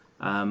now,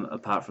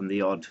 apart from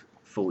the odd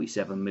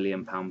 £47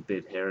 million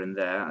bid here and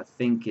there. I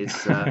think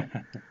it's, I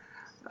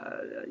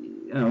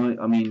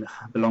mean,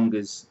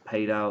 Belonga's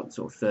paid out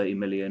sort of 30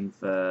 million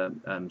for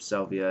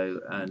Salvio,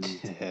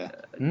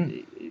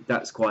 and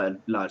that's quite a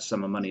large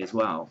sum of money as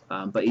well.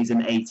 But he's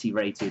an 80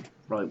 rated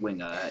right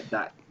winger.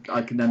 That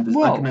I can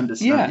understand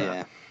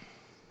that.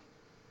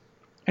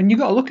 And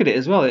you've got to look at it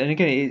as well. And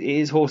again, it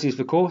is horses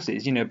for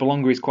courses.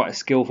 Belonga is quite a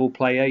skillful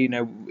player.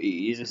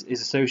 Is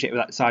associated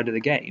with that side of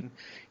the game.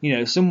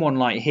 Someone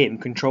like him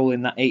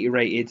controlling that 80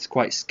 rated,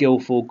 quite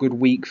skillful, good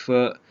weak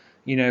foot,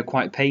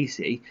 quite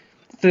pacey.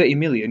 30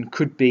 million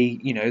could be,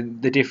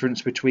 the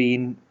difference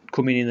between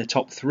coming in the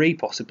top three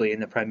possibly in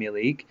the Premier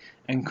League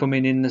and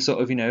coming in the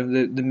sort of,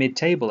 the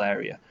mid-table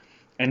area.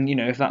 And,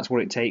 if that's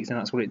what it takes, then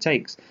that's what it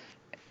takes.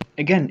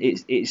 Again,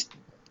 it's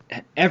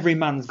every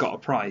man's got a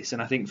price,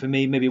 and I think for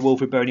me, maybe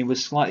Wilfried Bony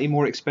was slightly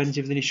more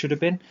expensive than he should have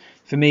been.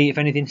 For me, if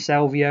anything,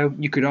 Salvio,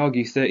 you could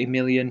argue 30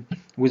 million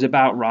was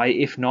about right,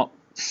 if not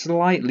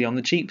slightly on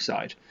the cheap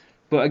side.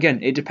 But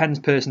again, it depends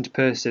person to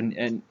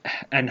person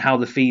and how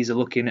the fees are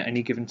looking at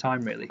any given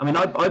time, really. I mean,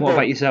 what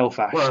about yourself,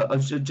 Ash? Well,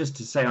 just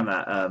to say on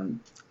that,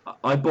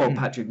 I bought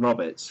Patrick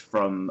Roberts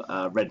from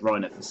Red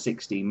Rhino for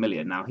 16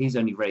 million. Now, he's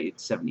only rated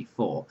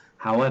 74.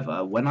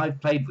 However, when I've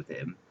played with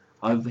him,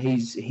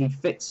 he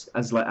fits,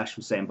 as like Ash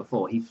was saying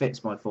before, he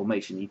fits my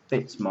formation. He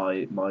fits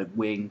my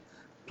wing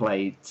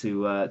play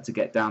to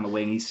get down the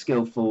wing. He's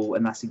skillful,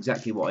 and that's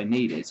exactly what I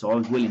needed. So I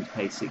was willing to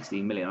pay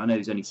 16 million. I know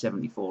he's only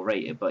 74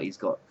 rated, but he's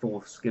got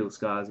 4 skill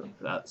scores.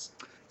 That's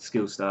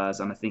skill stars,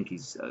 and I think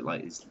he's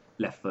like his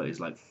left foot is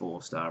like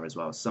 4-star as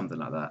well, something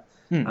like that.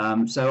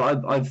 So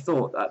I've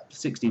thought that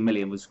 60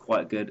 million was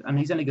quite good, and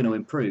he's only going to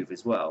improve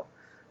as well.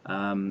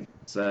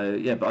 So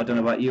yeah, but I don't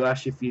know about you,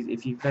 Ash. If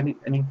you've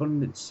anyone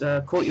that's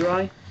caught your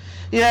eye.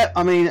 Yeah,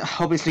 I mean,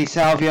 obviously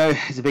Salvio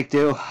is a big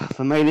deal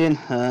for Malian.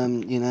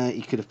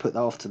 He could have put that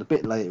off to the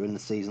bit later in the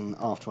season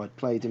after I'd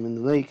played him in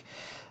the league.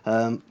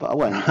 But I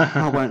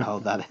won't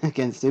hold that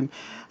against him.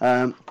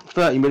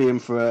 30 million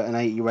for an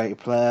 80 rated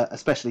player,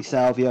 especially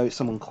Salvio,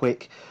 someone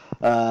quick.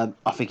 I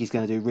think he's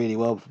going to do really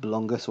well for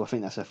Bologna, so I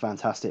think that's a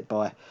fantastic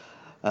buy.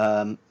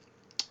 And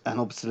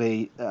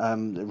obviously,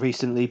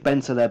 recently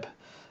Bentaleb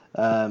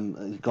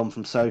gone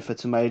from Sofa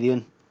to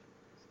Malian.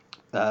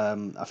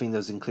 I think that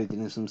was included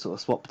in some sort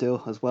of swap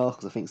deal as well,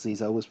 because I think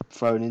Zizo was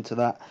thrown into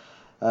that.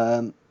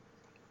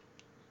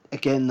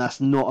 Again,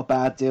 that's not a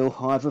bad deal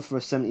either for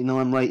a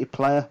 79 rated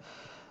player.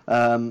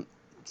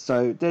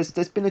 So there's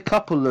been a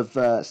couple of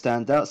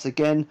standouts.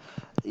 Again,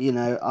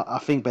 I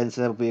think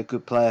Bentaleb will be a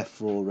good player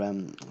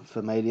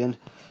for Malian.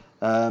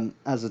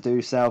 As I do,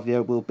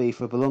 Salvio will be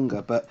for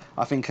Bologna. But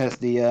I think as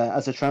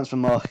the transfer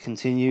market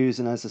continues,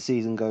 and as the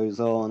season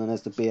goes on, and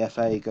as the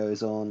BFA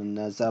goes on, and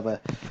as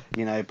other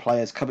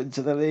players come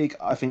into the league,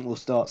 I think we'll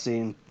start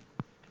seeing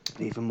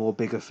even more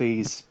bigger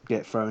fees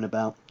get thrown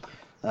about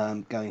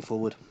going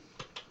forward.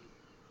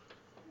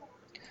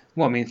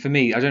 Well, I mean, for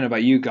me, I don't know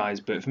about you guys,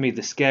 but for me,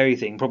 the scary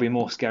thing, probably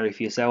more scary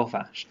for yourself,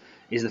 Ash,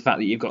 is the fact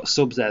that you've got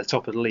Subs there at the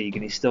top of the league,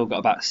 and he's still got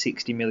about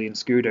 60 million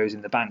Scudos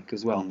in the bank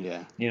as well.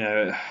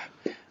 Yeah.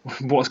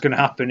 What's going to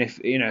happen if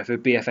a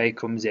BFA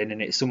comes in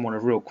and it's someone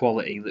of real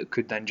quality that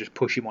could then just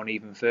push him on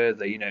even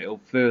further?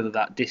 It'll further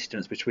that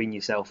distance between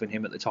yourself and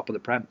him at the top of the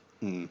Prem.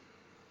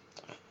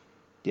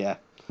 Yeah.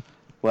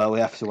 Well,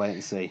 we have to wait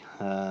and see.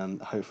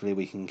 Hopefully,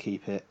 we can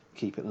keep it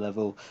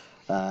level.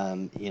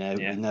 We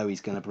know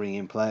he's going to bring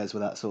in players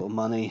with that sort of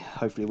money.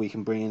 Hopefully, we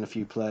can bring in a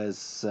few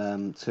players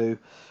too,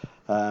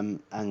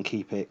 and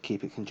keep it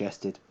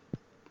congested.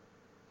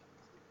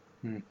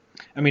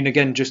 I mean,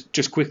 again,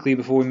 just quickly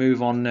before we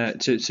move on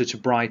to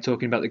Bry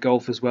talking about the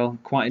golf as well,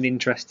 quite an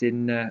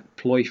interesting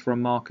ploy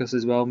from Marcus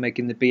as well,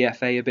 making the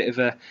BFA a bit of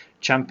a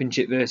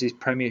Championship versus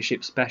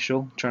Premiership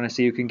special, trying to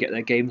see who can get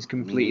their games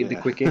completed the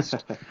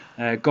quickest.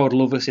 God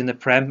love us in the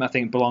Prem. I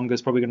think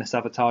Bologna's probably going to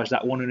sabotage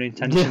that one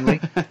unintentionally,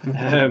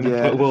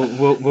 but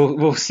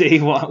we'll see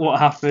what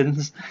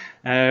happens.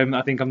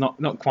 I think I'm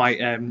not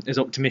quite as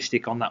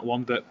optimistic on that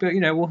one, but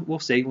we'll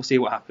see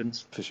what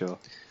happens for sure.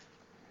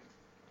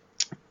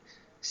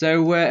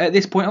 So at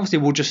this point, obviously,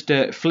 we'll just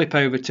flip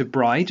over to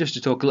Bry just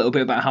to talk a little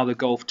bit about how the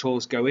golf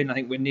tour's going. I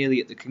think we're nearly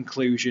at the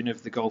conclusion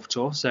of the golf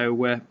tour.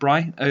 So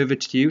Bry, over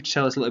to you to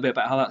tell us a little bit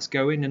about how that's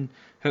going and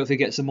hopefully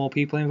get some more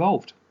people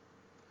involved.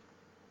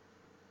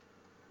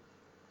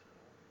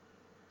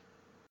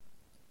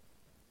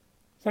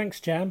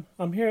 Thanks, Jam.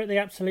 I'm here at the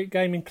Absolute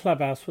Gaming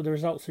Clubhouse where the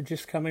results have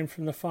just come in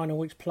from the final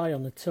week's play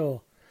on the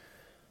tour.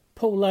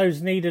 Paul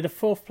Lowe's needed a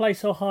 4th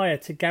place or higher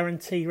to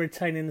guarantee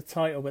retaining the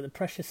title, but the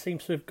pressure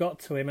seems to have got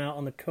to him out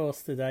on the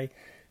course today,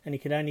 and he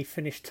could only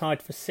finish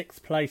tied for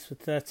 6th place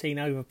with 13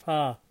 over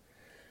par.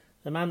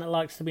 The man that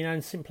likes to be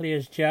known simply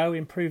as Joe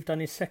improved on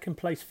his 2nd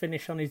place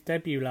finish on his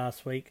debut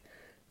last week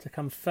to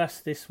come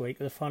first this week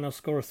with a final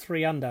score of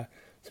 3 under,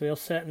 so he'll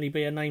certainly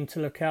be a name to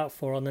look out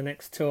for on the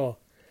next tour.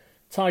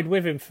 Tied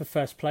with him for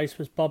 1st place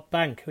was Bob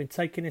Bank, who in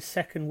taking his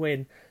 2nd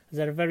win has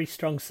had a very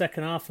strong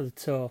second half of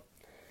the tour.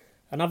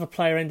 Another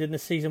player ending the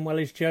season well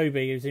is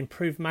Joby, who's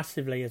improved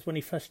massively, as when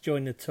he first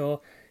joined the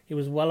tour he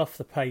was well off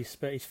the pace,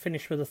 but he's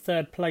finished with a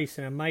 3rd place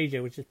in a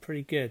major, which is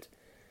pretty good.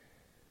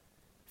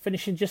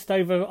 Finishing just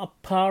over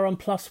par on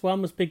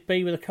 +1 was Big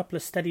B with a couple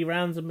of steady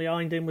rounds, and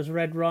behind him was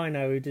Red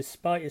Rhino, who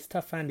despite his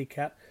tough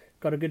handicap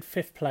got a good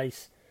 5th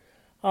place.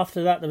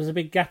 After that there was a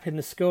big gap in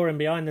the scoring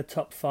behind the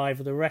top 5,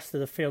 with the rest of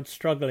the field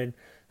struggling,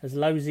 as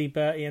Losey,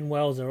 Bertie and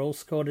Welser all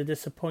scored a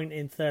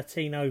disappointing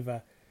 13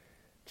 over.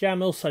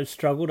 Jam also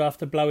struggled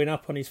after blowing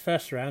up on his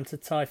first round to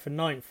tie for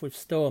 9th with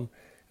Storm,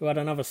 who had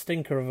another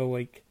stinker of a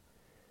week.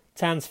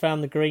 Tans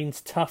found the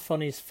greens tough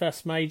on his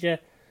first major,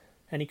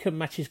 and he couldn't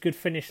match his good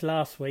finish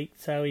last week,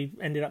 so he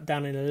ended up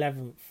down in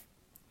 11th.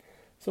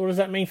 So what does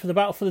that mean for the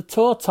battle for the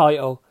tour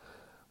title?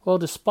 Well,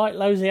 despite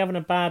Losey having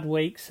a bad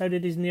week, so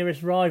did his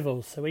nearest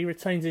rivals, so he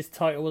retains his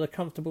title with a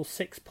comfortable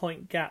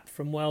 6-point gap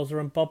from Welser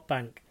and Bob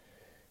Bank.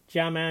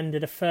 Jam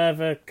ended a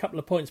further couple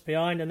of points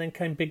behind, and then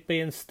came Big B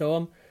and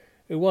Storm,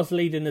 who was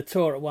leading the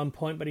tour at one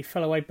point, but he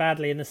fell away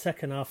badly in the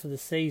second half of the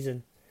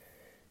season.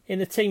 In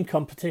the team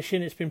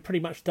competition, it's been pretty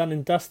much done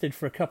and dusted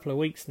for a couple of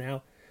weeks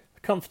now. A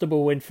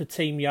comfortable win for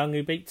Team Young,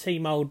 who beat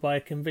Team Old by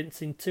a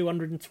convincing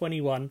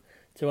 221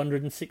 to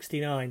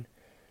 169.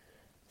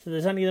 So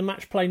there's only the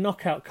Match Play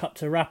Knockout Cup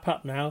to wrap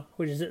up now,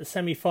 which is at the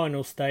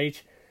semi-final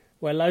stage,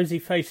 where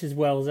Losey faces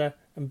Welser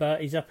and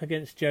Bertie's up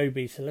against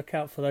Joby, so look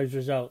out for those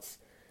results.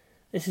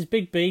 This is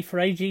Big B for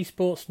AG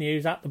Sports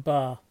News at the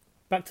bar.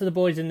 Back to the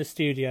boys in the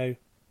studio.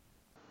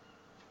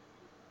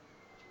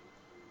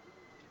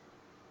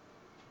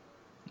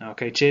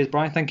 Okay, cheers,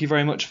 Brian. Thank you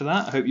very much for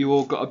that. I hope you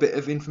all got a bit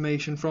of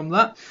information from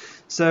that.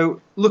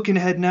 So looking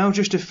ahead now,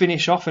 just to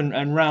finish off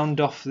and round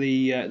off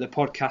the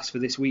podcast for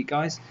this week,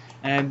 guys.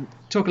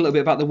 Talk a little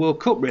bit about the World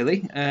Cup,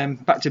 really.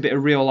 Back to a bit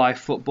of real life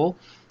football.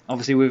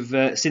 Obviously,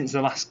 we've since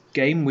the last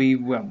game,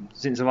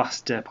 since the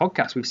last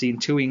podcast, we've seen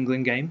 2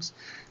 England games.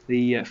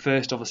 The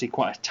first, obviously,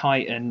 quite a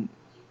tight and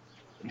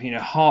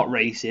heart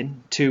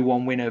racing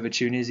 2-1 win over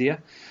Tunisia.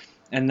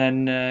 And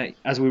then,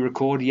 as we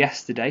record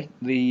yesterday,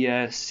 the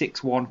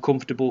 6-1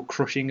 comfortable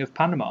crushing of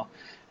Panama.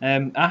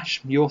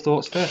 Ash, your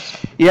thoughts first.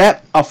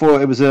 Yeah, I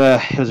thought it was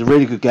a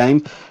really good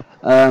game.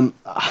 I'm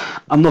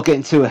not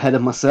getting too ahead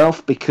of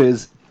myself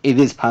because it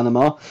is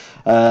Panama.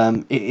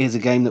 It is a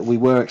game that we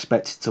were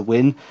expected to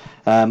win.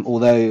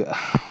 Although,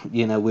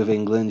 with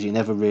England, you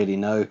never really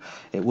know.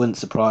 It wouldn't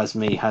surprise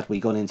me had we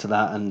gone into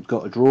that and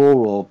got a draw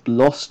or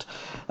lost.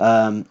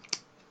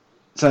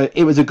 So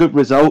it was a good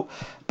result,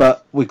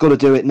 but we've got to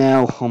do it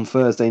now on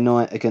Thursday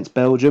night against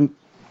Belgium.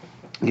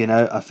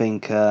 I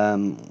think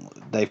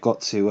they've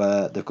got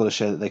to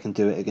show that they can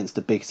do it against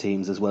the big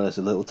teams as well as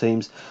the little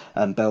teams.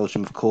 And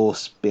Belgium, of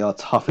course, be our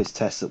toughest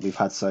test that we've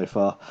had so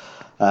far.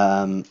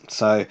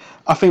 So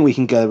I think we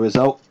can get a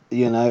result.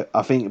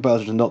 I think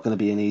Belgium's not going to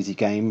be an easy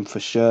game for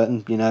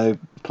certain.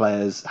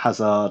 Players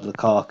Hazard,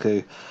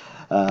 Lukaku,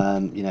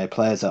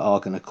 players that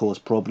are going to cause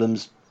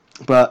problems.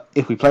 But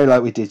if we play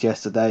like we did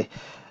yesterday,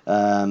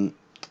 and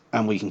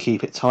we can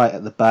keep it tight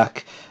at the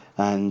back.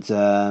 And,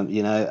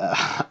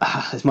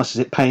 as much as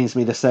it pains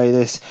me to say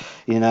this,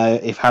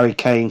 if Harry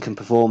Kane can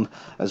perform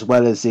as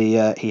well as he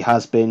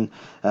has been,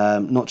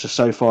 not just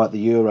so far at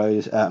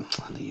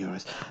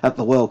at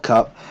the World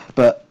Cup,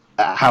 but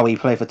how he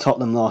played for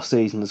Tottenham last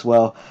season as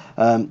well,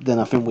 then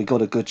I think we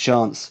got a good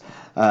chance.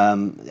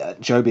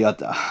 Joby,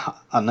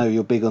 I know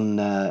you're big on,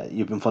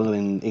 you've been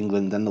following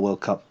England and the World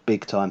Cup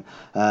big time.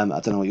 I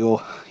don't know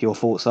what your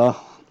thoughts are,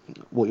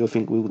 what you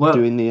think we would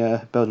do in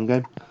the Belgium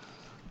game.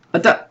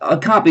 I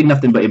can't be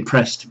nothing but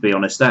impressed, to be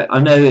honest. I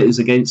know it was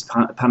against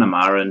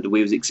Panama and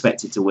we was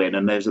expected to win,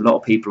 and there's a lot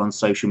of people on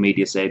social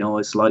media saying,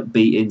 it's like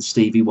beating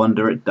Stevie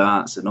Wonder at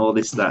darts and all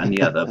this, that and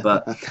the other.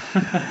 But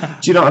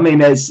do you know what I mean?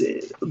 There's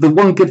the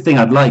one good thing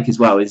I'd like as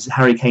well is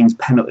Harry Kane's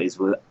penalties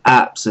were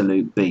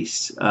absolute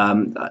beasts.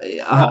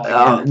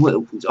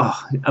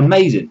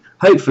 Amazing.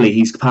 Hopefully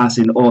he's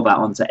passing all that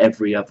on to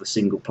every other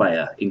single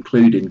player,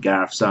 including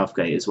Gareth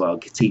Southgate as well,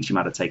 teach him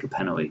how to take a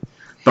penalty.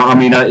 But I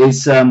mean,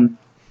 it's...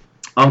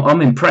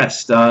 I'm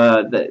impressed.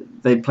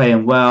 They're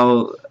playing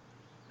well.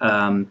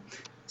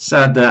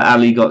 Sad that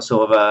Ali got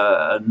sort of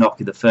a knock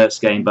in the first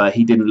game, but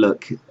he didn't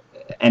look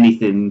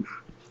anything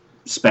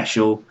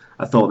special.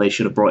 I thought they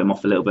should have brought him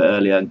off a little bit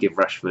earlier and give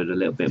Rashford a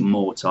little bit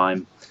more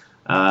time.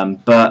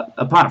 But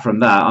apart from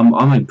that,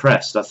 I'm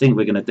impressed. I think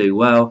we're going to do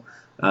well.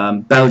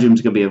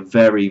 Belgium's going to be a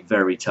very,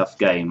 very tough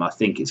game. I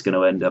think it's going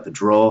to end up a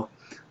draw.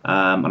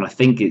 And I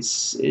think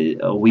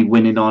are we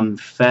winning on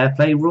fair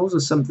play rules or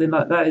something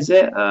like that? Is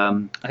it?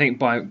 I think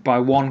by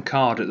one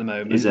card at the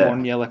moment. Is it?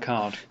 One yellow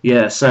card.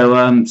 Yeah. So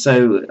I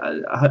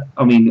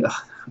mean, I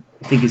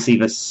think it's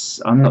either.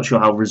 I'm not sure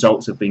how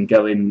results have been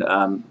going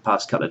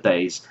past couple of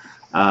days,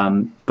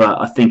 but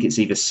I think it's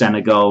either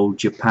Senegal,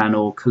 Japan,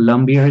 or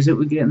Colombia. Is it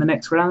we get in the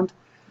next round?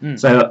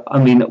 So I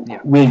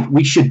mean,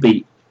 we should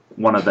beat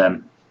one of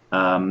them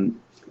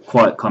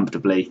quite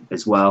comfortably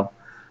as well.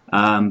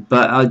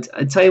 But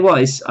I tell you what,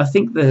 I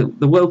think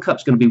the World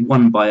Cup's going to be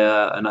won by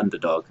an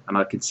underdog, and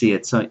I could see a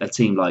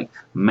team like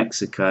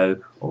Mexico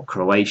or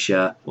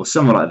Croatia or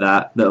someone like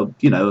that that'll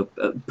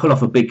pull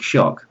off a big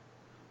shock.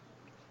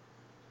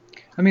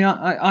 I mean,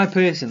 I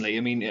personally,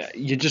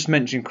 you just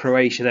mentioned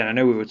Croatia then. I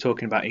know we were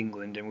talking about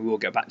England, and we will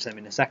get back to them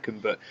in a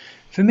second. But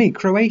for me,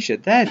 Croatia,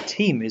 their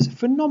team is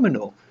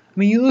phenomenal. I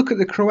mean, you look at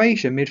the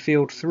Croatia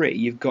midfield three.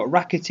 You've got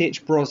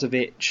Rakitic,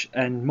 Brozovic,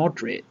 and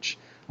Modric.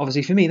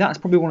 Obviously, for me, that's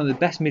probably one of the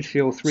best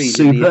midfield threes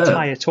in the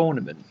entire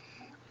tournament.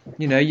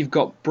 You've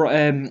got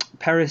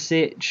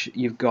Perisic,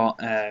 you've got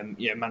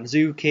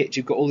Mandzukic,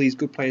 you've got all these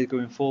good players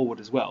going forward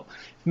as well.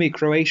 For me,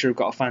 Croatia have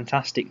got a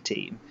fantastic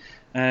team.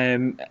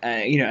 And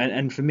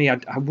for me,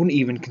 I wouldn't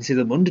even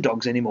consider them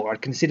underdogs anymore.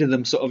 I'd consider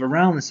them sort of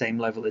around the same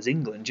level as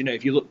England.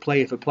 If you look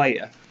player for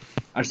player,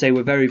 I'd say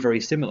we're very,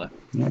 very similar.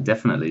 Yeah,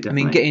 definitely. I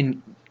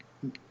mean,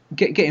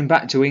 getting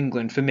back to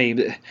England for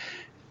me,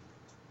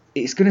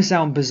 it's going to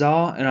sound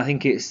bizarre, and I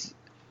think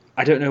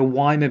I don't know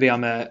why, maybe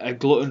I'm a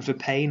glutton for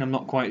pain, I'm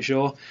not quite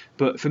sure,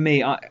 but for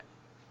me,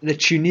 the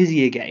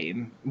Tunisia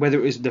game, whether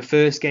it was the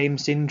first game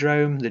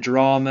syndrome, the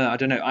drama, I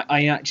don't know,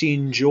 I actually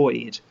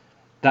enjoyed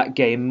that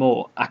game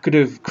more. I could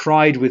have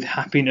cried with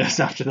happiness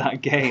after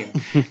that game,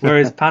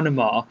 whereas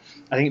Panama,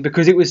 I think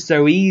because it was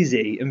so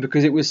easy, and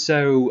because it was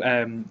so,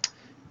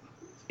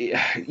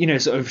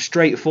 sort of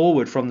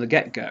straightforward from the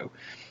get-go,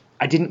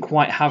 I didn't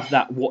quite have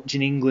that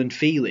watching England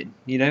feeling.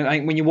 I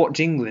think when you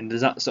watch England,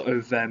 there's that sort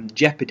of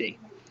jeopardy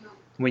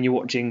when you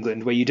watch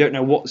England, where you don't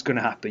know what's going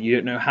to happen, you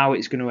don't know how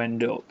it's going to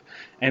end up.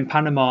 And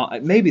Panama,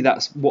 maybe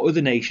that's what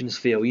other nations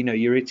feel.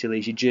 Your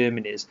Italy's, your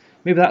Germany's.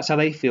 Maybe that's how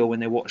they feel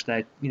when they watch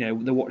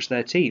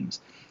their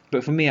teams.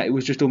 But for me, it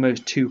was just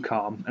almost too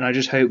calm, and I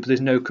just hope there's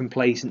no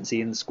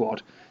complacency in the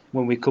squad.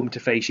 when we come to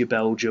face your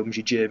Belgiums,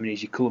 your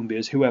Germanys, your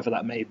Colombias, whoever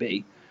that may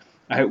be.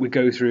 I hope we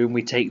go through and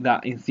we take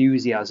that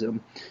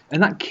enthusiasm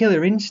and that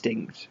killer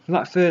instinct from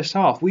that first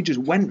half. We just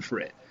went for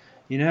it.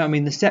 You know, I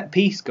mean, the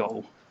set-piece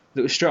goal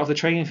that was straight off the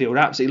training field,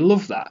 I absolutely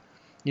love that.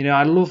 You know,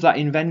 I love that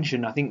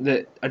invention. I think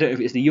that, I don't know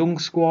if it's the young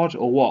squad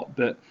or what,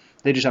 but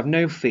they just have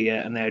no fear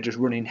and they're just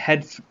running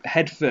head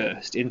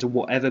first into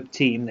whatever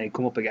team they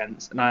come up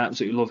against, and I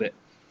absolutely love it.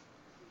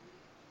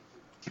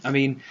 I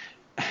mean,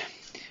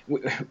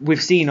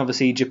 we've seen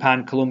obviously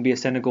Japan, Colombia,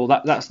 Senegal.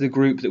 That's the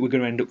group that we're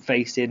going to end up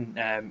facing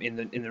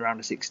in the round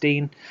of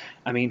 16.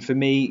 I mean, for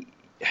me,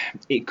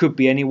 it could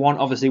be anyone.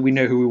 Obviously, we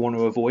know who we want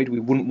to avoid. We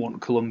wouldn't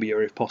want Colombia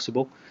if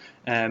possible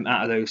out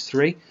of those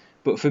three.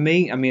 But for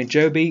me, I mean,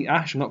 Joby,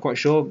 Ash, I'm not quite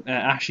sure.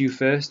 Ash, you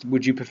first.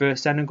 Would you prefer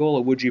Senegal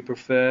or would you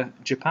prefer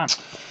Japan?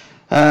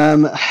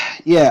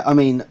 Yeah, I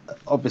mean,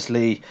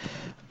 obviously,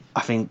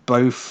 I think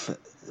both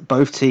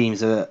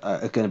teams are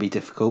going to be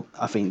difficult.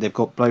 I think they've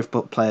got both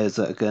players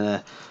that are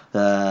going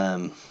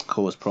to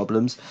cause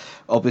problems.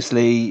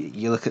 Obviously,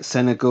 you look at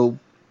Senegal,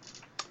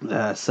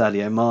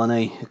 Sadio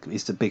Mane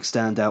is the big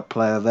standout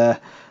player there,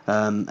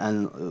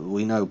 and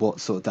we know what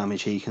sort of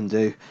damage he can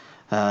do.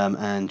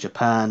 And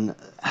Japan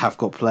have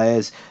got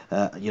players.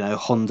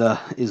 Honda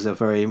is a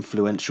very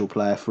influential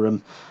player for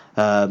them.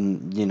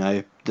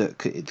 That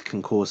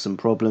can cause some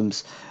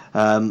problems.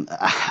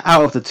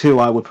 Out of the two,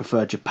 I would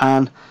prefer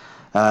Japan,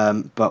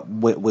 but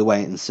we'll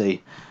wait and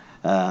see.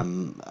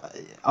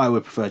 I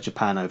would prefer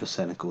Japan over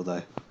Senegal,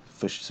 though,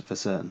 for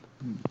certain.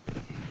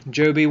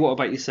 Joby, what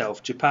about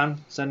yourself?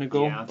 Japan,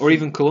 Senegal, or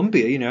even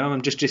Colombia? You know,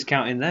 I'm just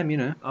discounting them. You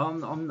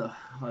know,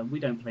 we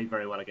don't play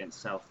very well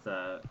against South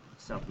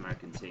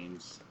American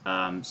teams,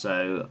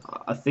 so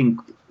I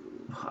think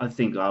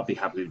I'll be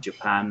happy with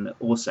Japan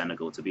or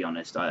Senegal. To be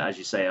honest, as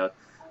you say,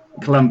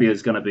 Colombia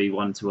is going to be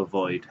one to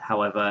avoid.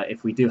 However,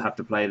 if we do have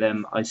to play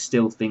them, I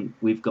still think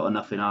we've got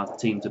enough in our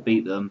team to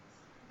beat them,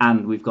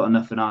 and we've got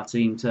enough in our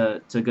team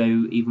to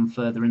go even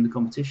further in the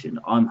competition.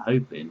 I'm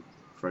hoping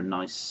for a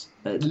nice,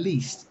 at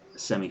least,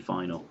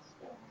 semi-final.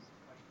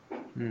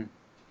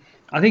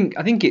 I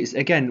think it's,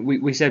 again,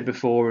 we said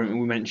before and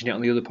we mentioned it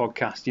on the other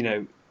podcast, you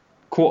know,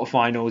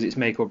 quarterfinals, it's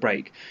make or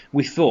break.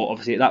 We thought,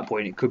 obviously, at that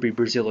point it could be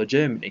Brazil or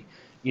Germany.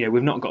 You know,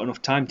 we've not got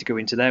enough time to go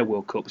into their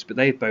World Cups, but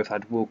they've both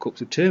had World Cups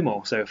of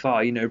turmoil so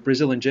far. You know,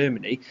 Brazil and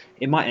Germany,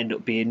 it might end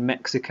up being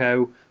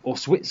Mexico or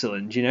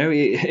Switzerland, you know,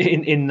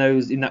 in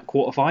that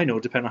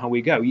quarterfinal, depending on how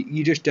we go.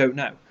 You just don't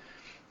know.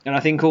 And I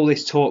think all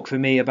this talk for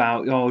me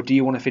about, do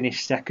you want to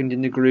finish second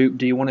in the group?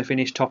 Do you want to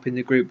finish top in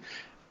the group?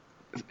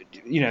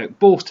 You know,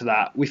 balls to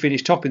that. We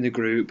finish top in the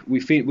group. We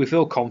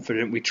feel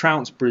confident. We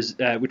trounce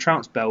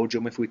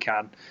Belgium if we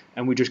can,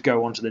 and we just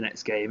go on to the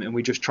next game, and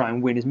we just try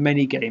and win as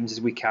many games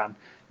as we can.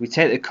 We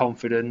take the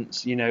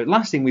confidence. You know,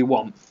 last thing we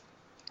want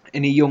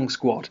in a young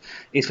squad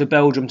is for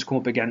Belgium to come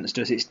up against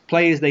us. It's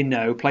players they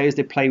know, players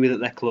they play with at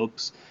their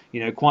clubs.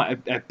 You know,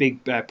 quite a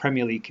big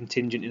Premier League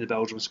contingent in the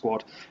Belgium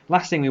squad.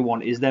 Last thing we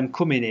want is them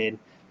coming in,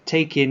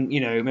 taking,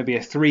 you know, maybe a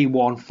 3-1,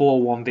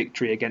 4-1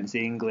 victory against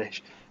the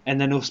English, and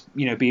then us,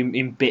 you know, being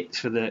in bits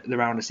for the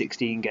round of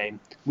 16 game.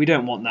 We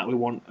don't want that. We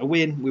want a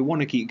win. We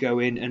want to keep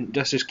going and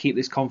just keep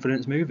this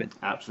confidence moving.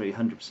 Absolutely,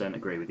 100%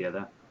 agree with you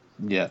there.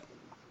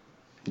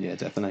 Yeah,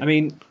 definitely. I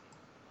mean,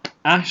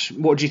 Ash,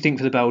 what do you think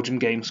for the Belgium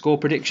game? Score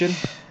prediction?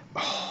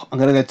 I'm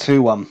going to go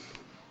 2-1.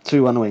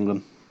 2-1 to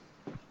England.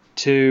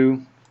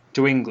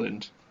 To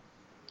England.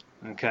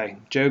 Okay.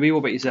 Joby, what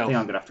about yourself? I think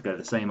I'm going to have to go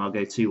the same. I'll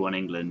go 2-1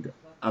 England.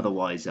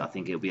 Otherwise, I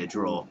think it'll be a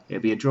draw.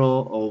 It'll be a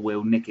draw or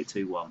we'll nick it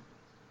 2-1.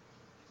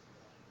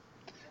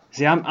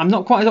 See, I'm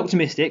not quite as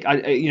optimistic.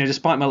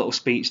 Despite my little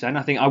speech then,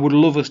 I think I would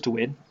love us to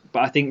win.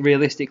 But I think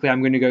realistically,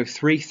 I'm going to go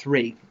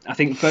 3-3. I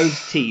think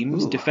both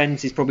teams'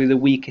 defence is probably the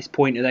weakest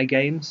point of their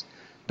games.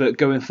 But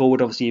going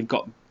forward, obviously, you've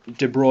got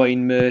De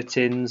Bruyne,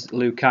 Mertens,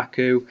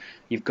 Lukaku.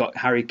 You've got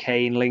Harry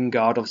Kane,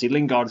 Lingard. Obviously,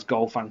 Lingard's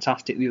goal,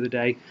 fantastic the other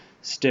day.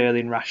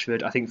 Sterling,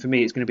 Rashford. I think for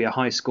me, it's going to be a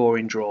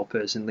high-scoring draw,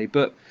 personally.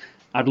 But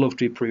I'd love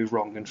to be proved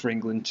wrong and for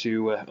England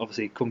to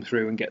obviously come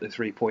through and get the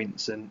 3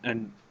 points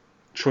and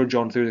trudge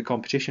on through the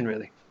competition,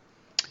 really.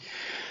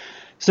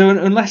 So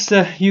unless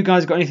you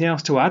guys got anything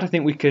else to add, I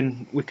think we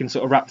can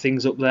sort of wrap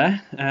things up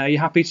there. Are you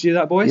happy to do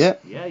that, boys? Yeah.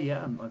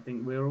 I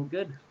think we're all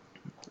good.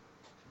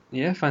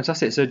 Yeah,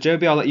 fantastic. So,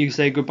 Joby, I'll let you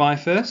say goodbye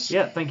first.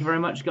 Yeah, thank you very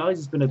much, guys.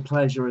 It's been a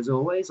pleasure as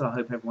always. I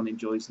hope everyone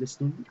enjoys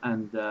listening,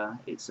 and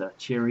it's a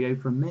cheerio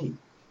from me.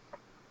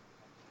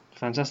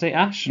 Fantastic.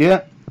 Ash?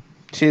 Yeah,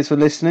 cheers for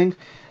listening.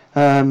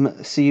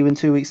 See you in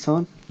 2 weeks'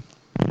 time.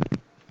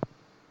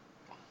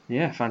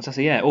 Yeah,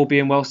 fantastic. Yeah, all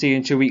being well, see you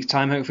in 2 weeks'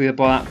 time. Hopefully,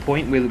 by that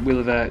point,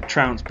 we'll have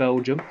trounced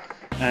Belgium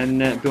and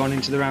be on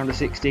into the round of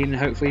 16 and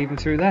hopefully even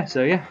through there.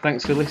 So, yeah,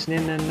 thanks for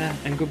listening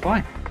and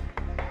goodbye.